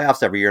make the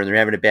playoffs every year and they're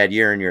having a bad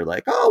year and you're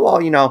like, "Oh,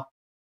 well,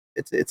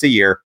 it's a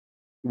year."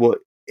 Well,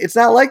 it's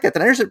not like that. The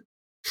Niners are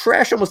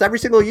trash almost every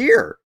single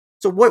year.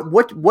 So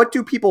what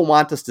do people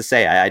want us to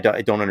say? I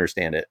don't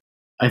understand it.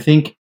 I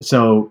think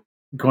so.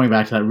 Going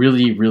back to that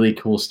really, really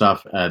cool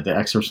stuff, the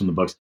excerpts from the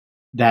books,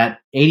 that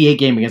 88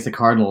 game against the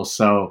Cardinals.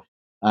 So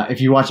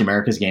if you watch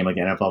America's Game, like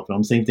the NFL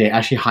films, they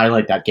actually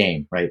highlight that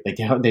game, right?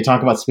 They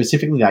talk about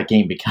specifically that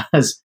game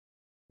because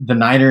the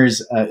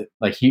Niners,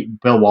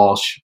 Bill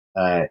Walsh,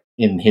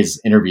 in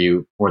his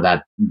interview for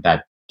that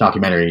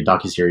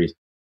docuseries,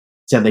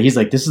 said that he's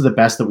like, this is the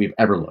best that we've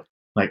ever looked.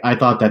 Like, I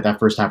thought that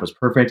first half was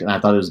perfect, and I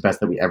thought it was the best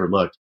that we ever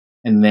looked.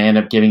 And they end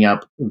up giving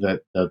up the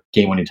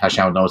game-winning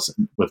touchdown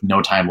with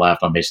no time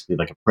left on basically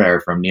like a prayer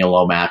from Neil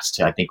Lomax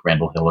to, I think,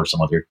 Randall Hill or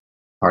some other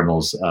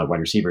Cardinals wide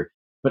receiver.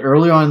 But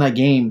early on in that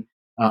game,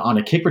 on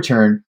a kick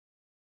return,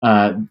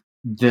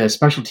 the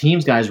special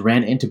teams guys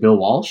ran into Bill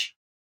Walsh,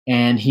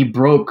 and he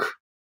broke,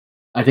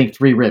 I think,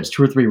 2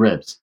 or 3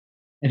 ribs.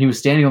 And he was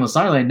standing on the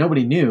sideline.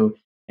 Nobody knew,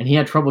 and he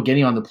had trouble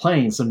getting on the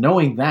plane. So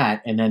knowing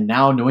that, and then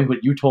now knowing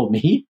what you told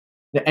me,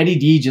 the Eddie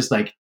D just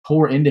like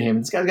tore into him.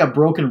 This guy's got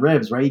broken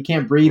ribs, right? He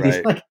can't breathe. Right.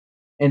 He's like,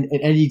 and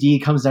Eddie D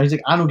comes down. He's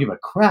like, I don't give a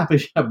crap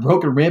if you have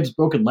broken ribs,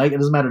 broken leg. It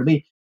doesn't matter to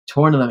me.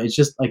 Torn to them. It's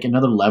just like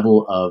another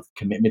level of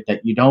commitment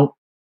that you don't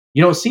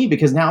see,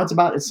 because now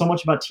it's so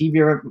much about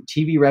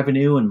TV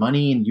revenue and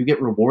money, and you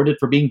get rewarded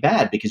for being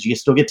bad because you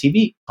still get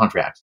TV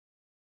contracts.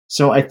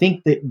 So I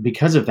think that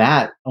because of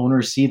that,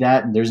 owners see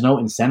that, and there's no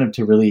incentive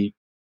to really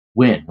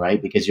win, right?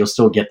 Because you'll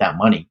still get that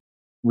money.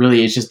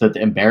 Really, it's just that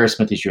the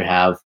embarrassment that you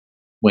have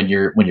when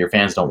your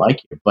fans don't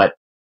like you. But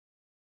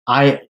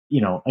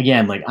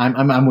again, like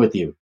I'm with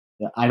you.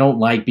 I don't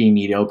like being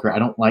mediocre. I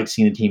don't like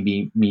seeing the team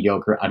be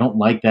mediocre. I don't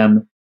like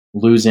them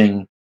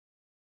losing.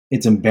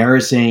 It's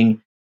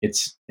embarrassing.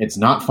 It's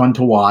not fun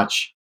to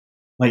watch.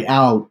 Like,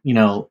 Al,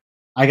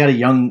 I got a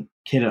young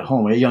kid at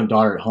home, a young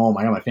daughter at home.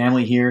 I got my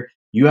family here.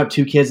 You have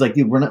 2 kids. Like,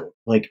 dude, we're not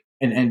like,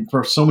 and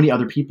for so many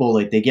other people,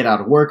 like they get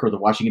out of work or they're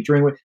watching it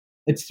during work.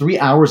 It's 3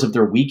 hours of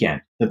their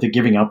weekend that they're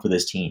giving up for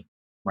this team.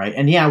 Right.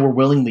 And yeah, we're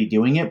willingly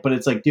doing it, but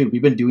it's like, dude,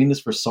 we've been doing this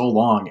for so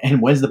long.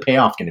 And when's the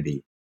payoff going to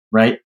be?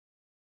 Right.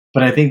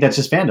 But I think that's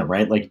just fandom,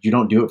 right? Like, you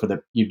don't do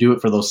it you do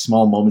it for those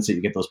small moments that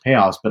you get those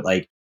payoffs. But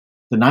like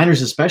the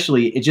Niners,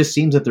 especially, it just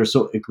seems that they're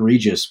so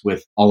egregious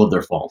with all of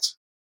their faults.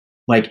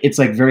 Like, it's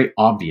like very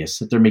obvious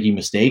that they're making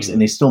mistakes,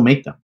 and they still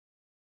make them.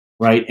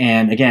 Right.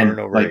 And again, over and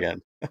over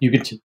again. You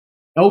could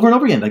over and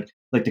over again,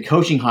 like the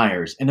coaching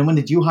hires. And then when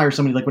they do hire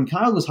somebody, like when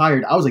Kyle was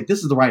hired, I was like,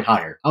 this is the right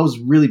hire. I was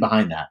really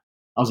behind that.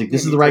 I was like,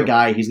 this is the right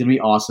guy. He's going to be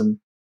awesome.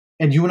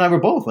 And you and I were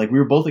both like,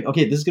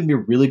 okay, this is going to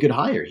be a really good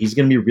hire. He's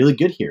going to be really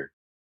good here.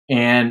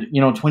 And,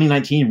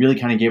 2019 really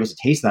kind of gave us a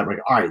taste of that. We're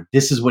like, all right,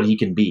 this is what he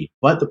can be.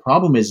 But the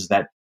problem is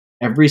that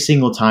every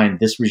single time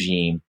this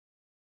regime,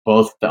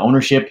 both the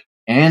ownership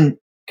and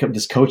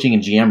this coaching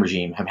and GM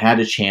regime, have had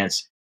a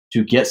chance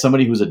to get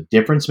somebody who's a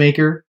difference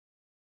maker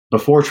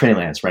before Trey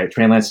Lance, right?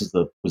 Trey Lance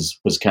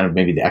was kind of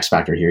maybe the X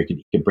factor here.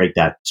 He could break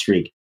that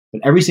streak.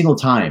 But every single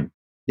time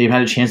they've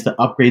had a chance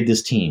to upgrade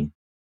this team,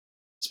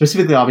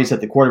 specifically, obviously,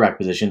 at the quarterback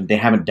position, they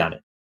haven't done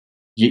it.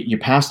 You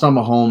passed on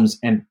Mahomes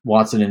and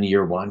Watson in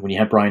year 1 when you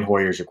had Brian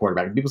Hoyer as your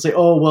quarterback. And people say,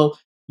 oh, well,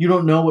 you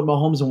don't know what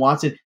Mahomes and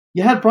Watson.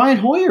 You had Brian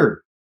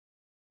Hoyer.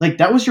 Like,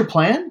 that was your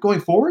plan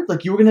going forward?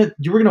 Like, you were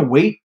gonna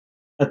wait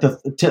for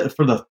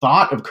the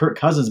thought of Kirk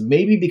Cousins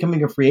maybe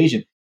becoming a free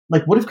agent.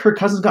 Like, what if Kirk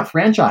Cousins got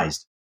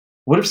franchised?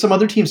 What if some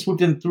other team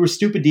swooped in and threw a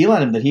stupid deal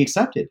at him that he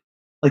accepted?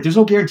 Like, there's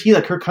no guarantee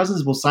that Kirk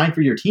Cousins will sign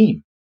for your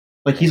team.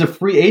 Like, he's a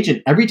free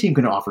agent. Every team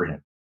can offer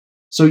him.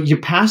 So you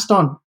passed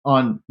on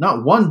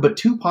not 1, but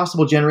 2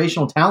 possible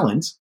generational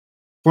talents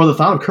for the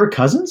thought of Kirk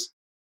Cousins.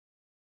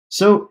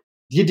 So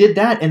you did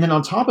that. And then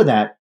on top of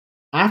that,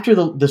 after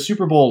the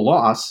Super Bowl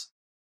loss,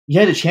 you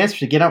had a chance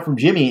to get out from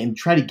Jimmy and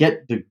try to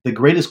get the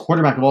greatest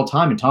quarterback of all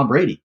time in Tom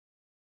Brady.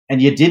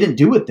 And you didn't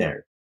do it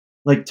there.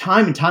 Like,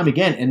 time and time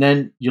again. And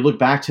then you look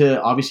back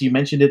to, obviously you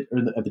mentioned it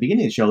at the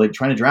beginning of the show, like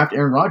trying to draft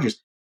Aaron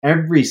Rodgers.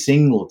 Every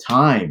single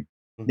time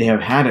they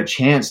have had a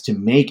chance to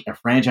make a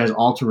franchise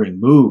altering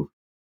move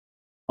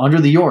under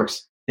the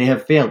Yorks, they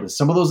have failed.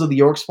 Some of those are the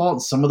Yorks' fault,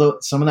 and some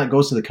of that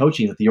goes to the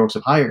coaching that the Yorks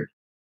have hired.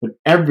 But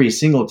every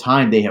single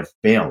time they have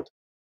failed.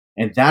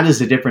 And that is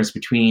the difference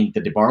between the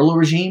DeBartolo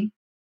regime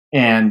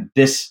and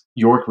this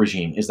York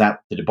regime, is that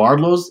the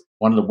DeBartolos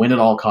wanted to win at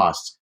all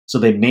costs. So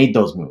they made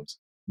those moves.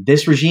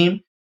 This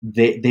regime,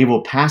 they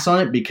will pass on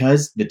it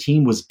because the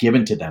team was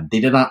given to them. They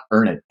did not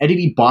earn it. Eddie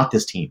B bought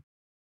this team.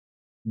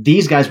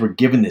 These guys were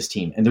given this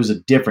team. And there's a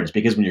difference,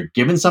 because when you're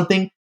given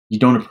something, you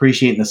don't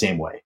appreciate it in the same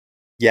way.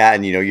 Yeah,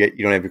 and you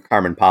don't have your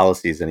Carmen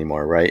policies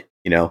anymore, right?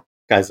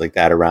 Guys like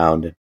that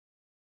around.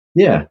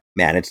 Yeah,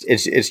 man,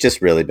 it's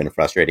just really been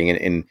frustrating,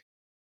 and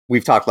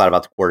we've talked a lot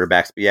about the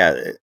quarterbacks, but yeah,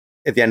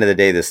 at the end of the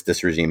day,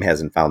 this regime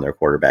hasn't found their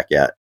quarterback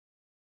yet.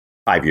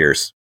 5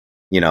 years,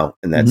 and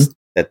that's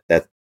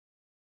that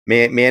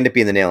may end up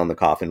being the nail in the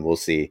coffin. We'll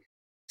see.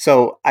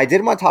 So I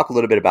did want to talk a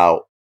little bit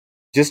about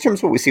just in terms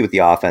of what we see with the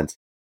offense.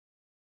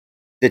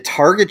 The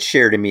target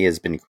share to me has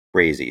been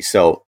crazy.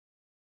 So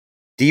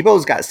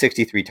Debo's got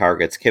 63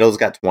 targets. Kittle's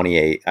got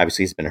 28.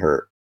 Obviously, he's been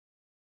hurt.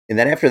 And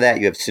then after that,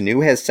 you have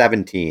Sanu has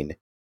 17.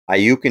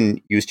 Ayuk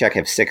and Juszczyk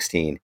have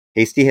 16.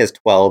 Hasty has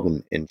 12,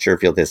 and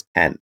Sherfield has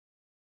 10.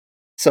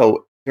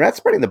 So they're not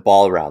spreading the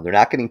ball around. They're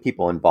not getting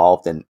people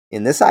involved. And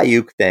in this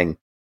Ayuk thing,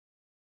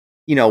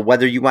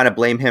 whether you want to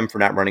blame him for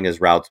not running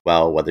his routes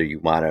well, whether you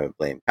want to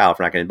blame Kyle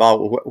for not getting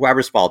involved,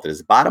 whoever's fault it is,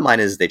 the bottom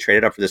line is they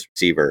traded up for this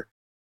receiver,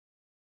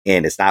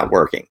 and it's not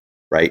working,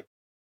 right?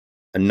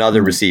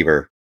 Another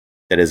receiver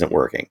that isn't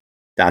working,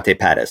 Dante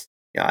Pettis.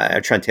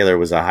 Trent Taylor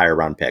was a higher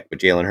round pick, but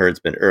Jalen Hurd's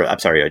been,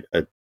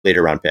 a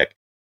later round pick.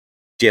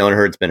 Jalen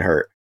Hurd's been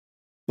hurt.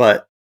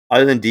 But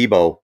other than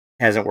Debo,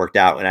 hasn't worked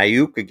out. And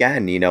Ayuk,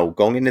 again,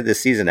 going into this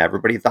season,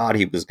 everybody thought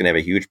he was going to have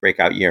a huge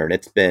breakout year. And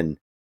it's been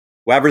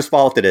whoever's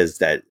fault it is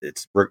that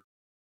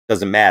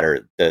doesn't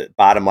matter. The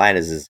bottom line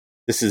is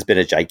this has been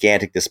a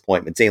gigantic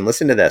disappointment. Zane,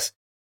 listen to this.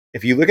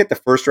 If you look at the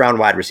first round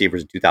wide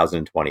receivers in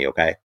 2020,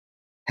 okay,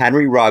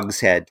 Henry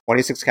Ruggs had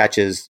 26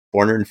 catches,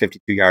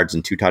 452 yards,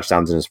 and 2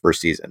 touchdowns in his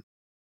first season.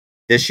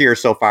 This year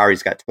so far,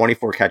 he's got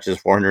 24 catches,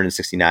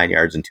 469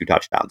 yards, and 2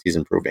 touchdowns. He's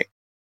improving.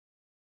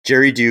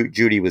 Jerry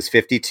Jeudy was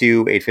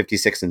 52,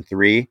 856, and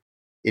 3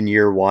 in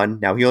year 1.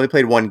 Now, he only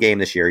played 1 game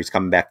this year. He's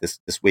coming back this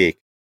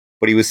week.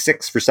 But he was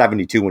 6 for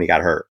 72 when he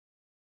got hurt.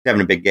 He's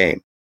having a big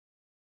game.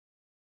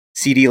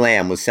 CeeDee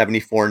Lamb was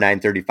 74,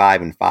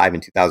 935, and 5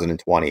 in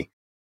 2020.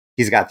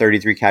 He's got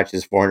 33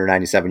 catches,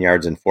 497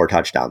 yards, and 4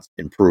 touchdowns.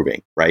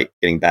 Improving, right?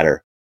 Getting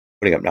better.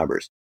 Putting up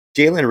numbers.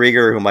 Jalen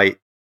Reagor,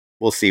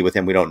 we'll see with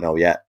him. We don't know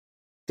yet.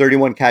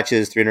 31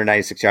 catches,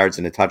 396 yards,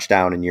 and a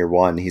touchdown in year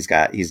 1. He's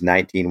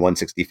 19,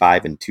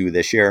 165, and 2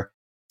 this year.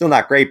 Still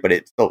not great, but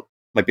it still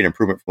might be an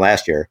improvement from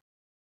last year.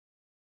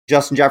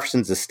 Justin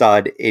Jefferson's a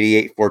stud,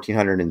 88,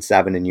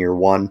 1,407 in year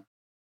 1.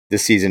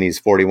 This season, he's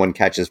 41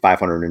 catches,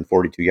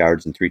 542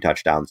 yards, and 3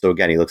 touchdowns. So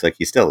again, he looks like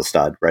he's still a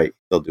stud, right?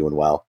 Still doing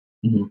well.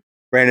 Mm-hmm.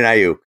 Brandon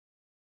Ayuk,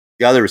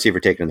 the other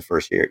receiver taken in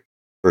the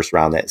first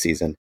round that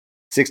season.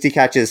 60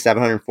 catches,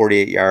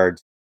 748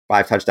 yards,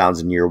 5 touchdowns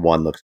in year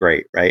 1. Looks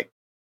great, right?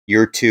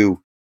 Year 2,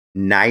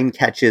 9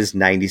 catches,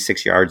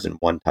 96 yards, and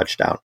 1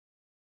 touchdown.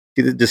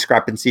 See the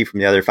discrepancy from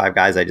the other 5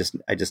 guys I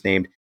just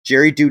named?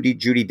 Jerry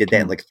Jeudy did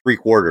that in like 3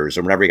 quarters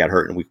or whenever he got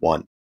hurt in week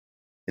 1.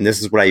 And this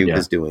is what Ayuk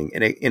is doing.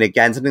 And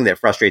again, something that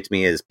frustrates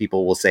me is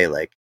people will say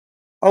like,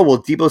 oh,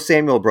 well, Deebo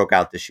Samuel broke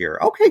out this year.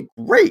 Okay,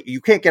 great.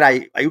 You can't get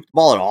Ayuk the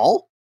ball at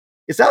all?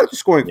 It's not like you're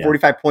scoring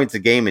 45 points a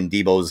game and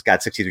Deebo's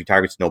got 63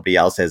 targets. Nobody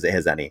else has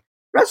any.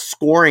 They're not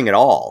scoring at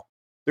all.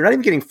 They're not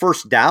even getting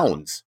first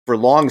downs for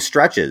long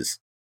stretches.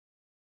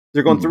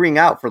 They're going 3 and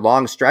out for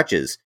long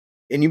stretches.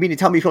 And you mean to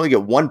tell me you can only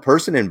get 1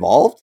 person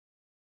involved?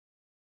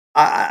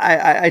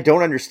 I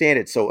don't understand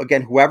it. So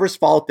again, whoever's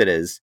fault it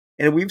is,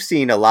 and we've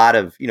seen a lot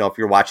of, if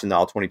you're watching the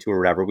All-22 or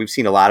whatever, we've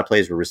seen a lot of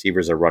plays where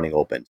receivers are running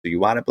open. So you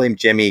want to blame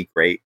Jimmy,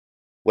 great,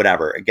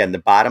 whatever. Again, the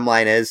bottom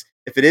line is,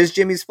 if it is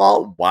Jimmy's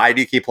fault, why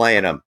do you keep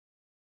playing him?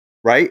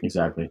 Right?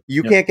 Exactly.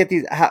 You can't get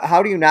these.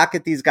 How do you not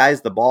get these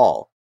guys the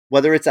ball?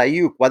 Whether it's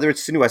Ayuk, whether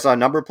it's Sanu. I saw a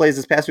number of plays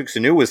this past week.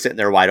 Sanu was sitting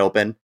there wide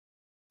open.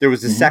 There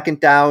was a second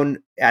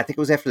down. I think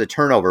it was after the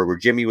turnover where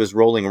Jimmy was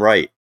rolling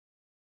right.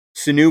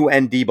 Sanu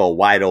and Deebo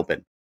wide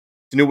open.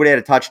 Sanu would have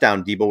had a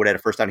touchdown. Deebo would have had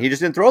a first down. He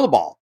just didn't throw the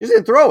ball. He just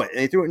didn't throw it.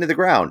 And he threw it into the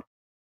ground.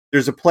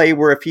 There's a play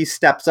where if he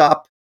steps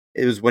up,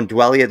 it was when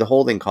Dwelly had the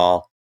holding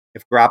call.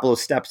 If Garoppolo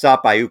steps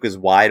up, Ayuk is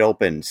wide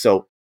open.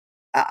 So,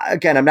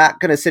 again, I'm not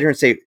going to sit here and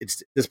say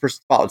it's this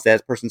person's fault. It's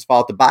that person's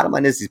fault. The bottom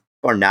line is these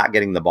people are not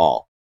getting the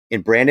ball.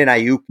 And Brandon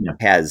Ayuk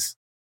has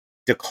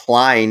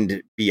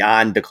declined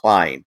beyond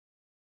decline.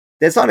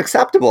 That's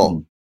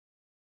unacceptable.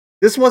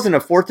 This wasn't a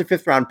 4th or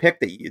 5th round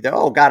pick that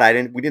oh God,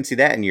 we didn't see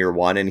that in year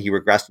 1 and he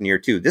regressed in year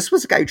 2. This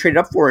was a guy you traded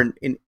up for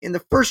in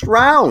the first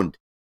round.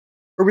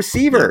 A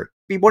receiver,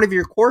 be one of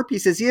your core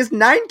pieces. He has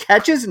 9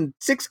 catches in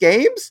 6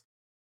 games.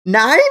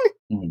 9?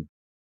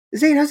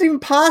 Zane, how's it even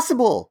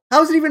possible?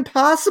 How is it even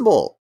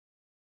possible?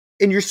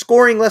 And you're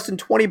scoring less than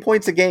 20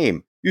 points a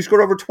game. You scored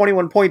over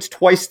 21 points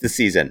twice this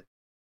season.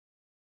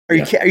 Are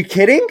you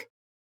kidding?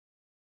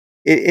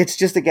 It's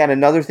just, again,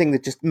 another thing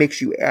that just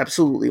makes you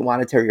absolutely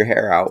want to tear your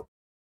hair out.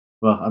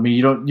 Well, I mean,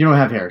 you don't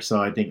have hair,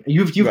 so I think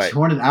you've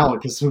torn it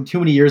out because too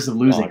many years of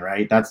losing,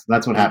 right? That's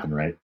what happened,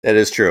 right? That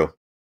is true.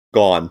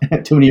 Gone.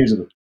 Too many years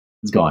of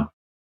it's gone.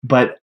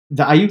 But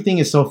the Ayuk thing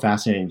is so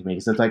fascinating to me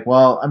because it's like,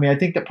 well, I mean, I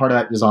think that part of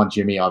that is on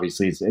Jimmy.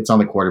 Obviously, it's on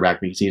the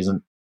quarterback because he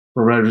isn't,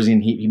 for whatever reason,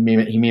 he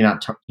may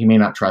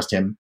not trust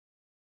him.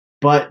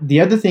 But the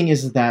other thing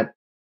is that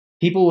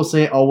people will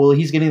say, oh, well,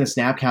 he's getting the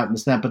snap count and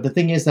the snap. But the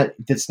thing is that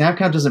the snap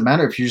count doesn't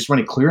matter if you're just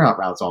running clear out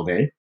routes all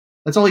day.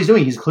 That's all he's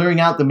doing. He's clearing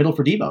out the middle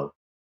for Deebo.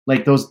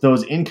 Like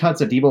those in cuts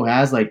that Deebo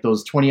has, like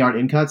those 20-yard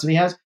in cuts that he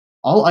has,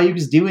 all Ayuk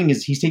is doing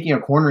is he's taking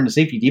a corner and a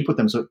safety deep with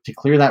them so to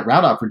clear that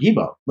route out for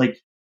Deebo. Like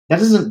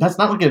that's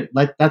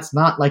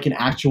not like an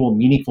actual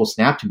meaningful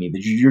snap to me.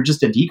 That you're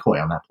just a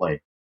decoy on that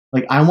play.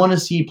 Like I want to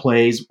see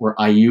plays where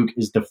Ayuk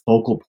is the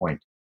focal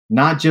point,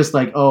 not just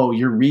like, oh,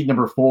 you're read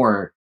number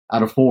 4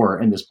 out of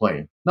 4 in this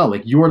play. No,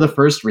 like you are the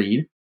first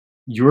read,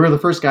 you're the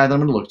first guy that I'm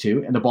going to look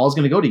to, and the ball's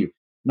going to go to you.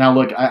 Now,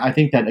 look, I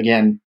think that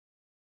again,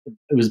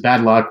 it was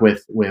bad luck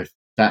with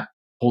that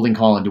holding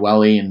call on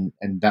Dwelly and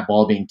that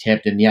ball being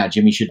tipped. And yeah,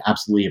 Jimmy should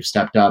absolutely have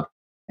stepped up,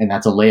 and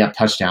that's a layup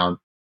touchdown.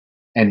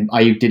 And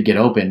Ayuk did get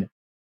open.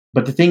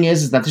 But the thing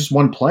is that's just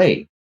one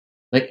play.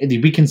 Like,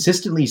 we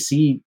consistently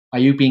see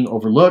Ayuk being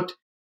overlooked.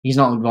 He's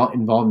not involved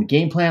in the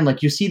game plan.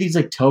 Like, you see these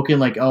like token,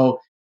 like, oh,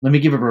 let me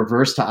give a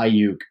reverse to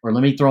Ayuk, or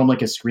let me throw him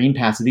like a screen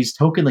pass. So these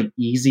token, like,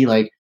 easy,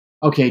 like,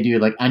 okay,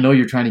 dude, like, I know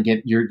you're trying to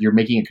get, you're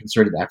making a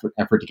concerted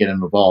effort to get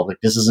him involved. Like,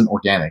 this isn't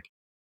organic.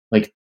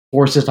 Like,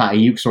 forces to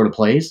Ayuk sort of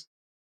plays.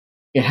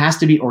 It has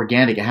to be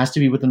organic. It has to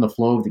be within the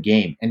flow of the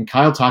game. And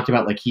Kyle talked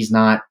about, like, he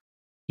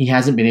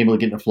hasn't been able to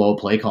get in the flow of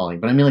play calling.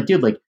 But I mean, like,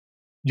 dude, like,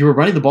 you were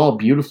running the ball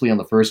beautifully on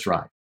the first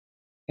drive,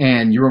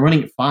 and you were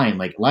running it fine.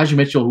 Like, Elijah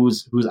Mitchell,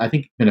 who's I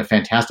think been a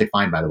fantastic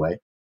find, by the way.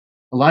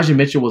 Elijah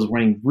Mitchell was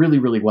running really,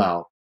 really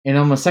well. And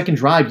on the second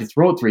drive, you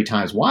throw it 3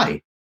 times.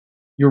 Why?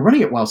 You're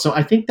running it well. So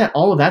I think that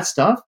all of that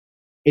stuff,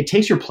 it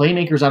takes your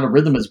playmakers out of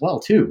rhythm as well,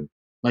 too.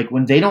 Like,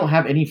 when they don't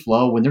have any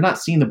flow, when they're not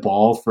seeing the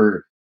ball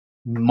for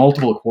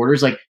multiple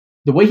quarters, like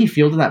the way he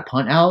fielded that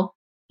punt, Al,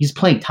 he's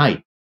playing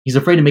tight. He's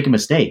afraid to make a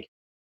mistake.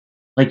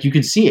 Like, you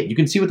can see it. You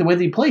can see with the way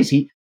that he plays.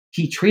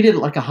 He treated it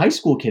like a high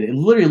school kid. It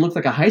literally looked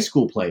like a high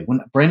school play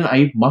when Brandon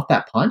Ayuk muffed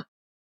that punt,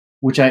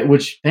 which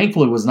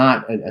thankfully was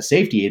not a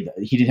safety.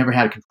 He never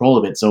had control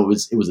of it, so it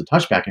was a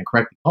touchback and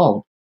correctly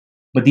called.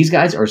 But these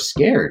guys are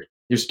scared.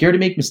 They're scared to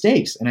make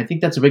mistakes, and I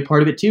think that's a big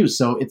part of it too.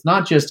 So it's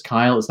not just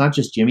Kyle, it's not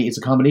just Jimmy, it's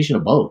a combination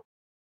of both.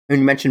 When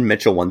you mentioned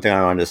Mitchell, one thing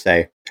I wanted to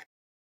say,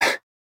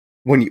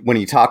 when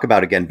you talk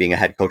about, again, being a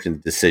head coach and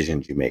the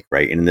decisions you make,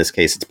 right? And in this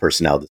case, it's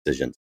personnel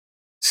decisions.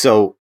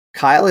 So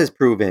Kyle has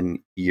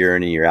proven year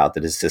in and year out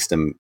that his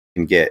system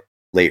can get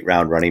late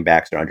round running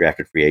backs or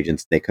undrafted free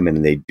agents. They come in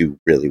and they do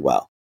really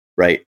well,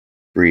 right?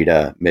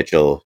 Breida,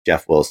 Mitchell,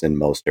 Jeff Wilson,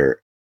 Mostert.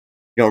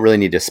 You don't really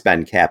need to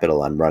spend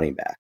capital on running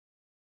back.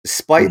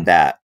 Despite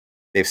that,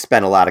 they've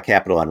spent a lot of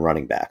capital on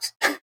running backs,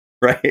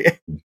 right?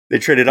 They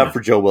traded up for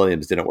Joe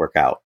Williams, didn't work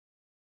out.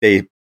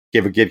 They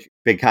gave a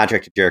big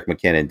contract to Jerick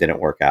McKinnon, didn't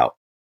work out.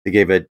 They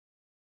gave a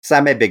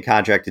semi-big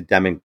contract to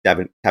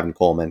Kevin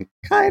Coleman.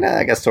 Kind of,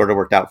 I guess, sort of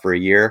worked out for a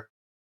year.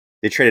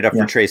 They traded up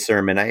for Trey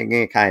Sermon.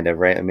 Kind of,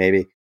 right?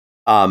 Maybe.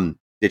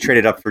 They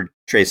traded up for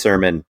Trey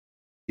Sermon.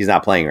 He's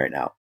not playing right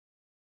now.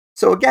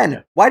 So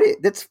again, why do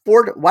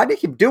you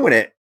keep doing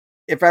it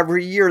if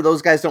every year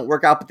those guys don't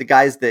work out, but the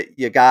guys that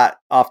you got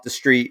off the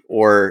street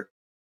or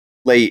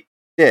late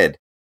did?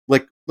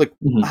 Like,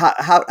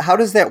 how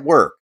does that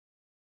work?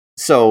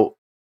 So,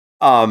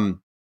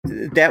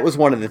 that was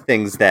one of the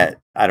things that,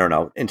 I don't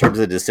know, in terms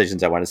of the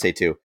decisions I want to say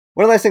too.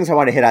 One of the last things I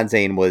want to hit on,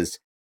 Zane, was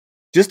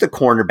just the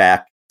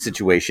cornerback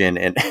situation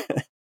and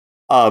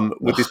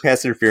with these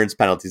pass interference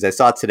penalties. I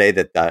saw today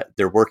that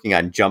they're working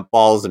on jump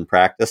balls in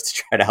practice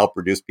to try to help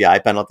reduce PI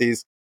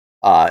penalties.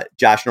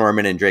 Josh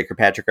Norman and Drake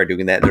Kirkpatrick are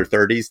doing that in their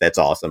 30s. That's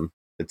awesome.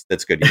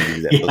 That's good. You can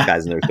do that. Those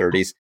guys in their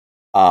 30s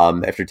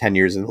after 10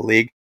 years in the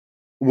league.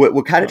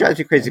 What kind of drives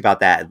me crazy about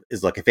that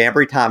is, look, if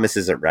Ambry Thomas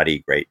isn't ready,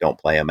 great, don't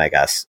play him, I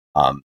guess.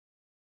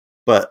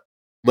 But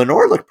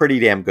Lenoir looked pretty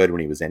damn good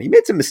when he was in. He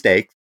made some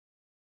mistakes,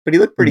 but he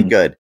looked pretty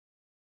good.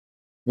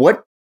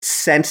 What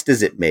sense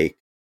does it make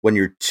when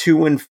you're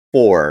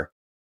 2-4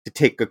 to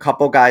take a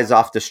couple guys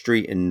off the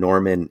street in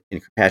Norman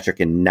and Kirkpatrick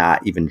and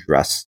not even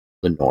dress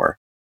Lenoir?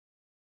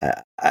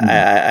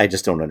 I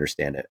just don't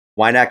understand it.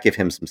 Why not give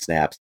him some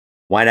snaps?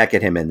 Why not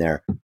get him in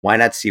there? Why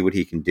not see what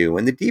he can do?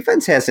 And the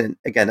defense hasn't,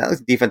 again, not like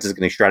the defense is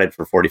getting shredded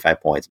for 45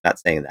 points. I'm not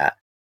saying that.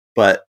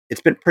 But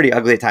it's been pretty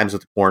ugly at times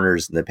with the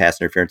corners and the pass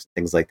interference and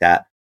things like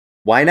that.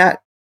 Why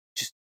not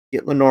just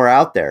get Lenoir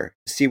out there,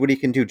 see what he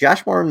can do?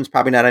 Josh Norman's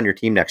probably not on your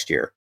team next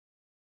year.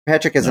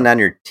 Patrick isn't on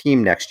your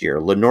team next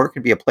year. Lenoir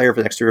could be a player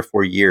for the next 3 or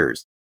 4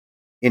 years.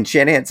 And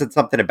Shanahan said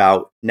something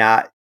about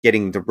not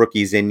getting the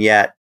rookies in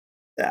yet.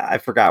 I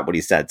forgot what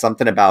he said.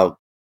 Something about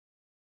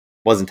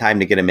wasn't time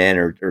to get him in,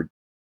 or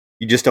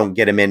you just don't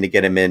get him in to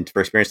get him in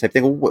for experience type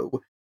thing.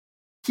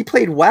 He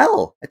played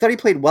well. I thought he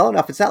played well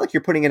enough. It's not like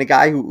you're putting in a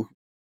guy who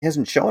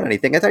hasn't shown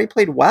anything. I thought he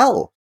played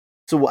well.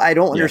 So I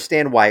don't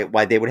understand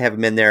why they would have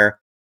him in there.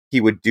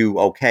 He would do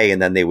okay, and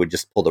then they would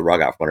just pull the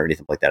rug out from under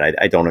anything like that.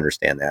 I don't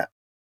understand that.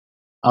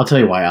 I'll tell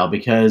you why, Al,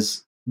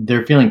 because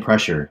they're feeling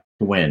pressure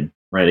to win,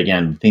 right?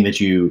 Again, the thing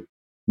that you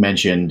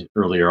mentioned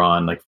earlier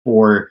on, like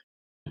 4,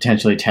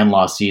 potentially 10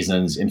 lost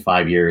seasons in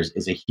 5 years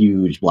is a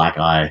huge black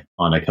eye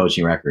on a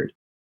coaching record.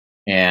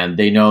 And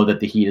they know that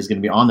the heat is going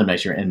to be on them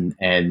next year.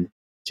 And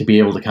to be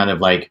able to kind of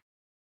like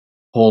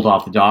hold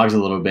off the dogs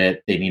a little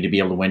bit, they need to be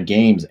able to win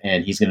games.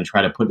 And he's going to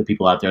try to put the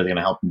people out there that are going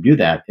to help him do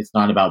that. It's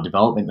not about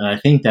development. And I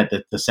think that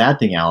the sad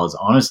thing, Al, is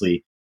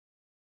honestly,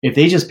 if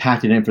they just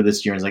packed it in for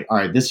this year and it's like, all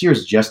right, this year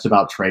is just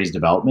about Trey's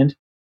development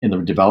and the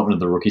development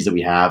of the rookies that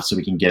we have, so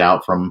we can get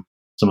out from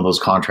some of those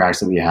contracts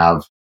that we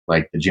have,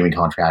 like the Jimmy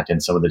contract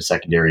and some of the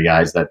secondary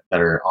guys that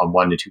are on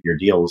 1 to 2 year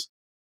deals,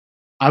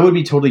 I would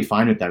be totally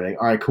fine with that. Like,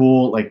 all right,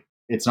 cool. Like,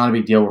 it's not a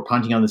big deal. We're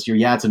punting on this year.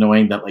 Yeah, it's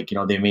annoying that, like,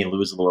 they may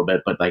lose a little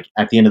bit, but like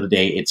at the end of the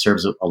day, it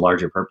serves a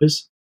larger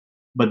purpose.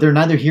 But they're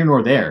neither here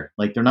nor there.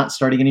 Like, they're not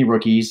starting any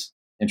rookies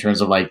in terms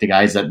of like the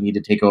guys that need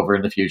to take over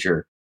in the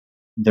future.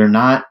 They're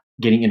not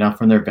getting enough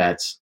from their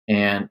vets.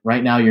 And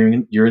right now you're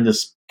in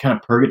this kind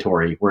of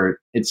purgatory where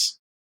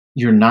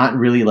you're not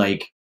really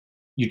like,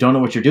 you don't know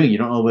what you're doing. You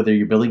don't know whether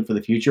you're building for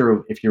the future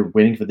or if you're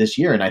waiting for this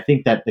year. And I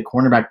think that the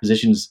cornerback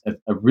position is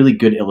a really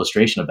good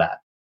illustration of that.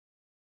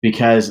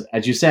 Because,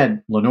 as you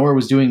said, Lenoir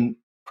was doing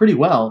pretty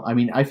well. I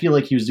mean, I feel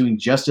like he was doing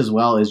just as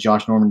well as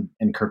Josh Norman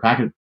and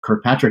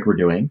Kirkpatrick were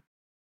doing.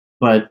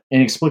 But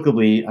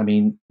inexplicably, I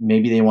mean,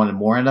 maybe they wanted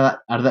more out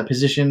of that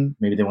position.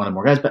 Maybe they wanted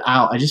more guys. But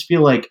I just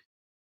feel like,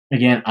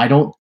 again, I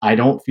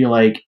don't feel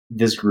like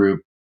this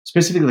group,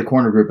 specifically the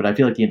corner group, but I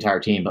feel like the entire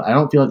team, but I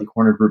don't feel like the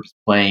corner group is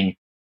playing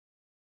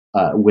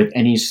with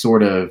any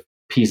sort of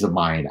peace of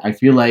mind. I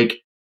feel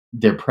like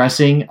they're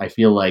pressing. I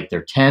feel like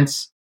they're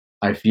tense.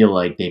 I feel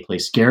like they play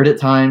scared at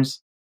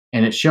times,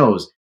 and it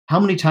shows.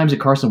 How many times did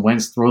Carson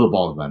Wentz throw the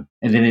ball to them,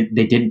 and then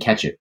they didn't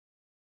catch it?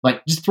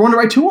 Like, just throwing it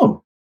right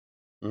to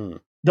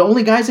them. The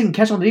only guys that can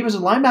catch on the defense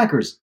are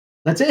linebackers.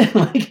 That's it.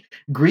 Like,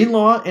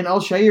 Greenlaw and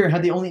Al-Shaair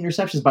had the only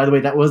interceptions. By the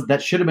way,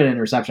 that should have been an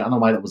interception. I don't know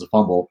why that was a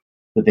fumble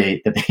that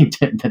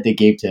they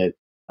gave to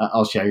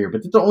Al-Shaair,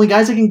 but they're the only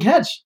guys that can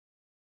catch.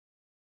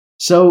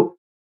 So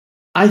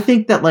I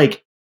think that,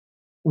 like,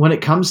 when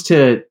it comes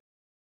to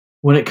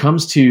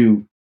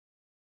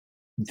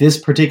this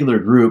particular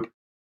group,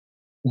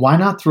 why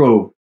not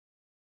throw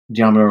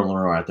Deommodore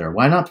Lenoir out there?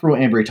 Why not throw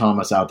Ambry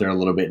Thomas out there a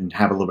little bit and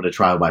have a little bit of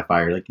trial by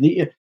fire? Like,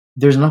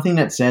 there's nothing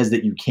that says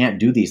that you can't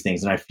do these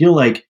things. And I feel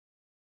like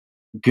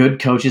good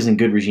coaches and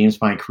good regimes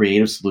find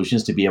creative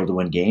solutions to be able to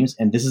win games,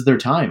 and this is their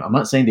time. I'm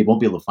not saying they won't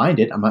be able to find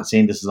it. I'm not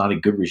saying this is not a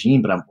good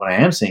regime, but what I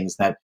am saying is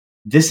that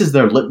this is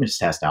their litmus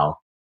test,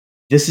 Al.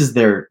 This is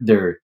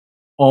their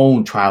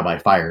own trial by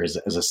fire as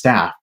a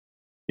staff,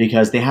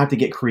 because they have to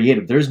get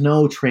creative. There's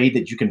no trade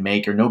that you can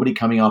make, or nobody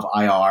coming off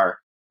IR,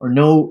 or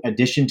no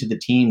addition to the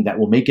team that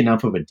will make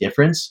enough of a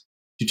difference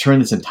to turn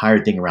this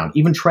entire thing around.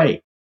 Even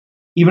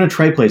a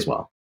Trey plays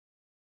well.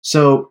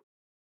 So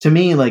to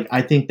me, like,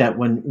 I think that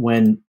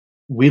when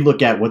we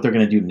look at what they're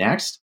going to do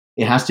next,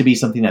 it has to be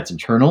something that's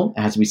internal.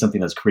 It has to be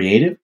something that's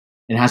creative.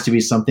 It has to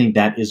be something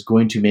that is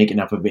going to make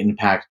enough of an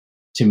impact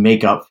to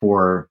make up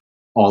for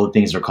all the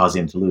things that are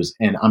causing them to lose.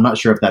 And I'm not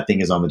sure if that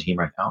thing is on the team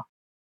right now.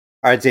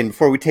 All right, Zane,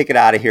 before we take it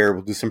out of here,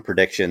 we'll do some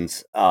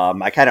predictions.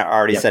 I kind of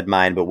already said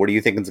mine, but what do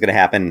you think is going to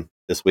happen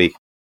this week?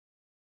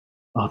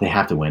 Oh, they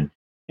have to win.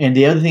 And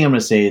the other thing I'm going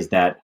to say is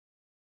that,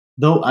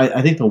 though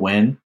I think they'll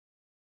win,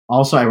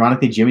 also,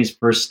 ironically, Jimmy's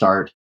first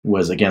start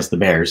was against the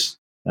Bears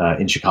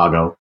in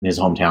Chicago, in his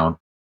hometown.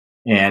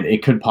 And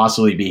it could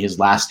possibly be his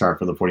last start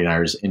for the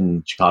 49ers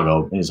in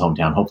Chicago, in his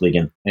hometown, hopefully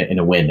again in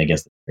a win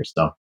against the Bears.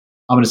 So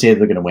I'm going to say that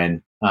they're going to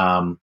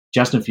win.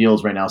 Justin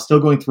Fields right now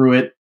still going through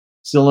it,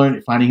 still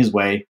finding his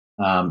way.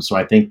 So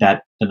I think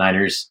that the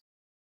Niners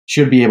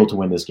should be able to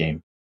win this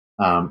game.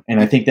 And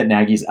I think that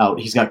Nagy's out.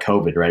 He's got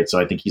COVID, right? So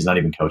I think he's not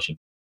even coaching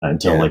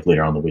until like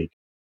later on in the week.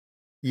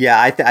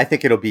 Yeah, I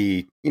think it'll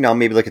be,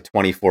 maybe like a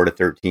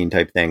 24-13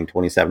 type thing,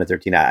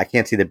 27-13. I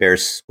can't see the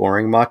Bears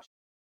scoring much.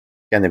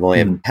 Again, they've only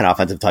had 10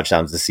 offensive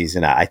touchdowns this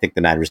season. I think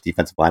the Niners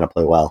defensive line will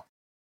play well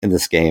in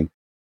this game.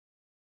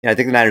 I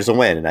think the Niners will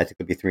win, and I think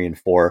they'll be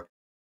 3-4.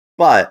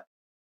 But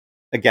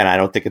again, I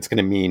don't think it's going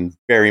to mean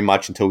very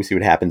much until we see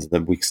what happens in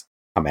the weeks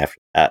come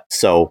after that.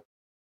 So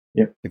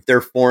if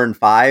they're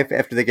 4-5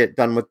 after they get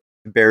done with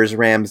the Bears,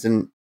 Rams,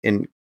 and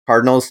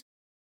Cardinals,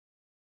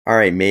 all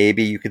right,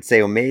 maybe you could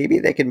say, well, maybe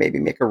they could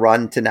make a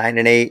run to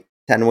 9-8,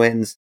 10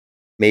 wins.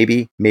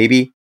 Maybe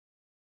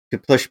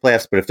could push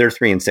playoffs. But if they're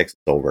 3-6, it's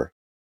over.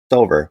 It's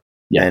over.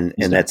 Yeah,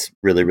 and that's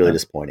really, really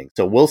disappointing.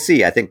 So we'll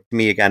see. I think, to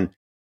me, again,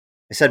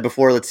 I said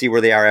before, let's see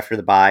where they are after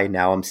the bye.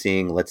 Now I'm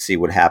seeing, let's see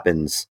what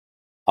happens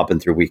up and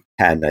through week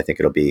 10. I think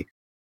it'll be,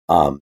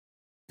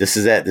 this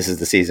is it. This is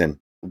the season.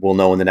 We'll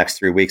know in the next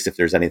 3 weeks if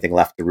there's anything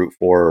left to root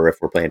for or if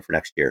we're playing for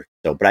next year.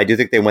 So, but I do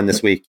think they win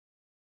this week,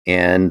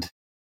 and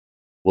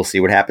we'll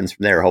see what happens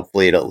from there.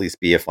 Hopefully it'll at least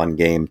be a fun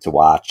game to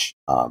watch.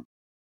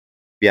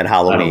 Be on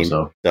Halloween.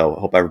 So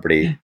hope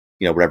everybody,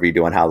 whatever you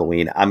do on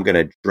Halloween, I'm going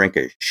to drink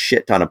a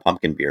shit ton of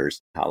pumpkin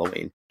beers on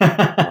Halloween.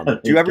 Do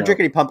you ever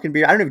drink any pumpkin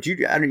beer? I don't know if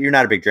you're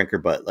not a big drinker,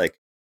 but like,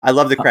 I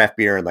love the craft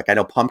beer. And like, I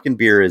know pumpkin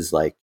beer is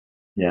like,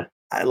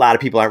 a lot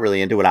of people aren't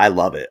really into it. I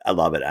love it.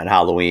 On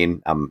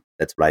Halloween.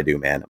 That's what I do,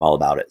 man. I'm all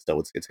about it. So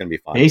it's going to be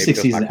fun. Basic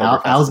season.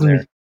 Al's going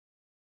to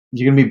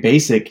you're going to be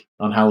basic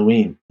on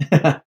Halloween.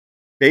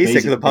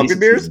 Basic the pumpkin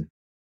beers? Season.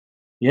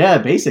 Yeah,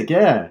 basic.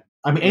 Yeah.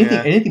 I mean,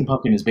 anything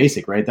pumpkin is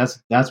basic, right?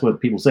 That's what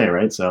people say,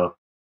 right? So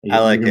I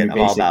like it. I'm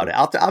all about it.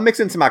 I'll mix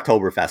in some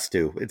Oktoberfest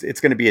too.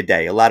 It's going to be a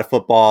day. A lot of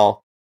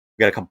football.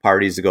 We got a couple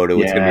parties to go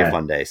to. It's going to be a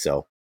fun day.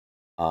 So,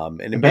 and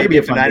maybe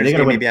if the Niners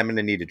game, maybe I'm going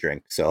to need a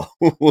drink. So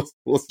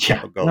we'll see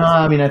how it goes. No,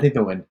 I mean, I think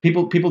they'll win.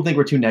 People think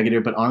we're too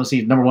negative, but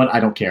honestly, number one,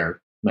 I don't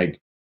care. Like,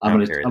 I'm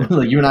gonna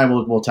like, you and I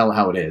will tell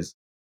how it is.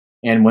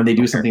 And when they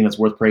do something that's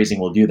worth praising,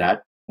 we'll do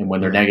that. And when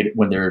they're negative,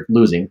 when they're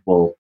losing,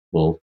 we'll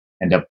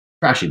end up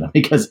trashing them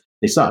because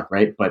they suck,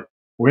 right? But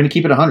we're going to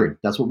keep it 100.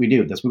 That's what we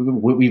do. That's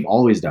what we've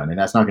always done, and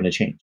that's not going to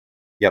change.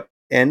 Yep.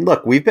 And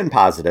look, we've been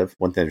positive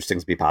when there's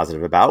things to be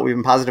positive about. We've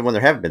been positive when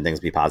there haven't been things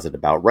to be positive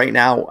about. Right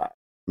now,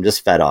 I'm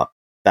just fed up.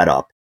 fed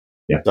up.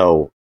 Yeah.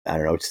 So I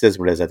don't know. It just is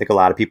what it is. I think a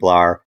lot of people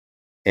are.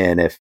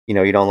 And if,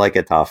 you don't like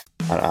it, tough.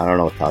 I don't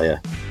know what to tell you.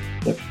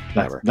 Yep.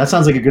 That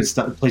sounds like a good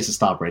place to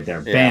stop right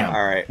there. Yeah, Bam.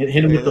 all right. Hit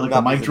him with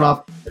a mic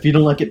drop. If you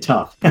don't like it,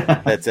 tough.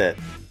 That's it.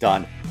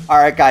 Done. All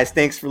right, guys.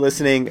 Thanks for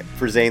listening.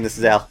 For Zane, this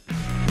is Al.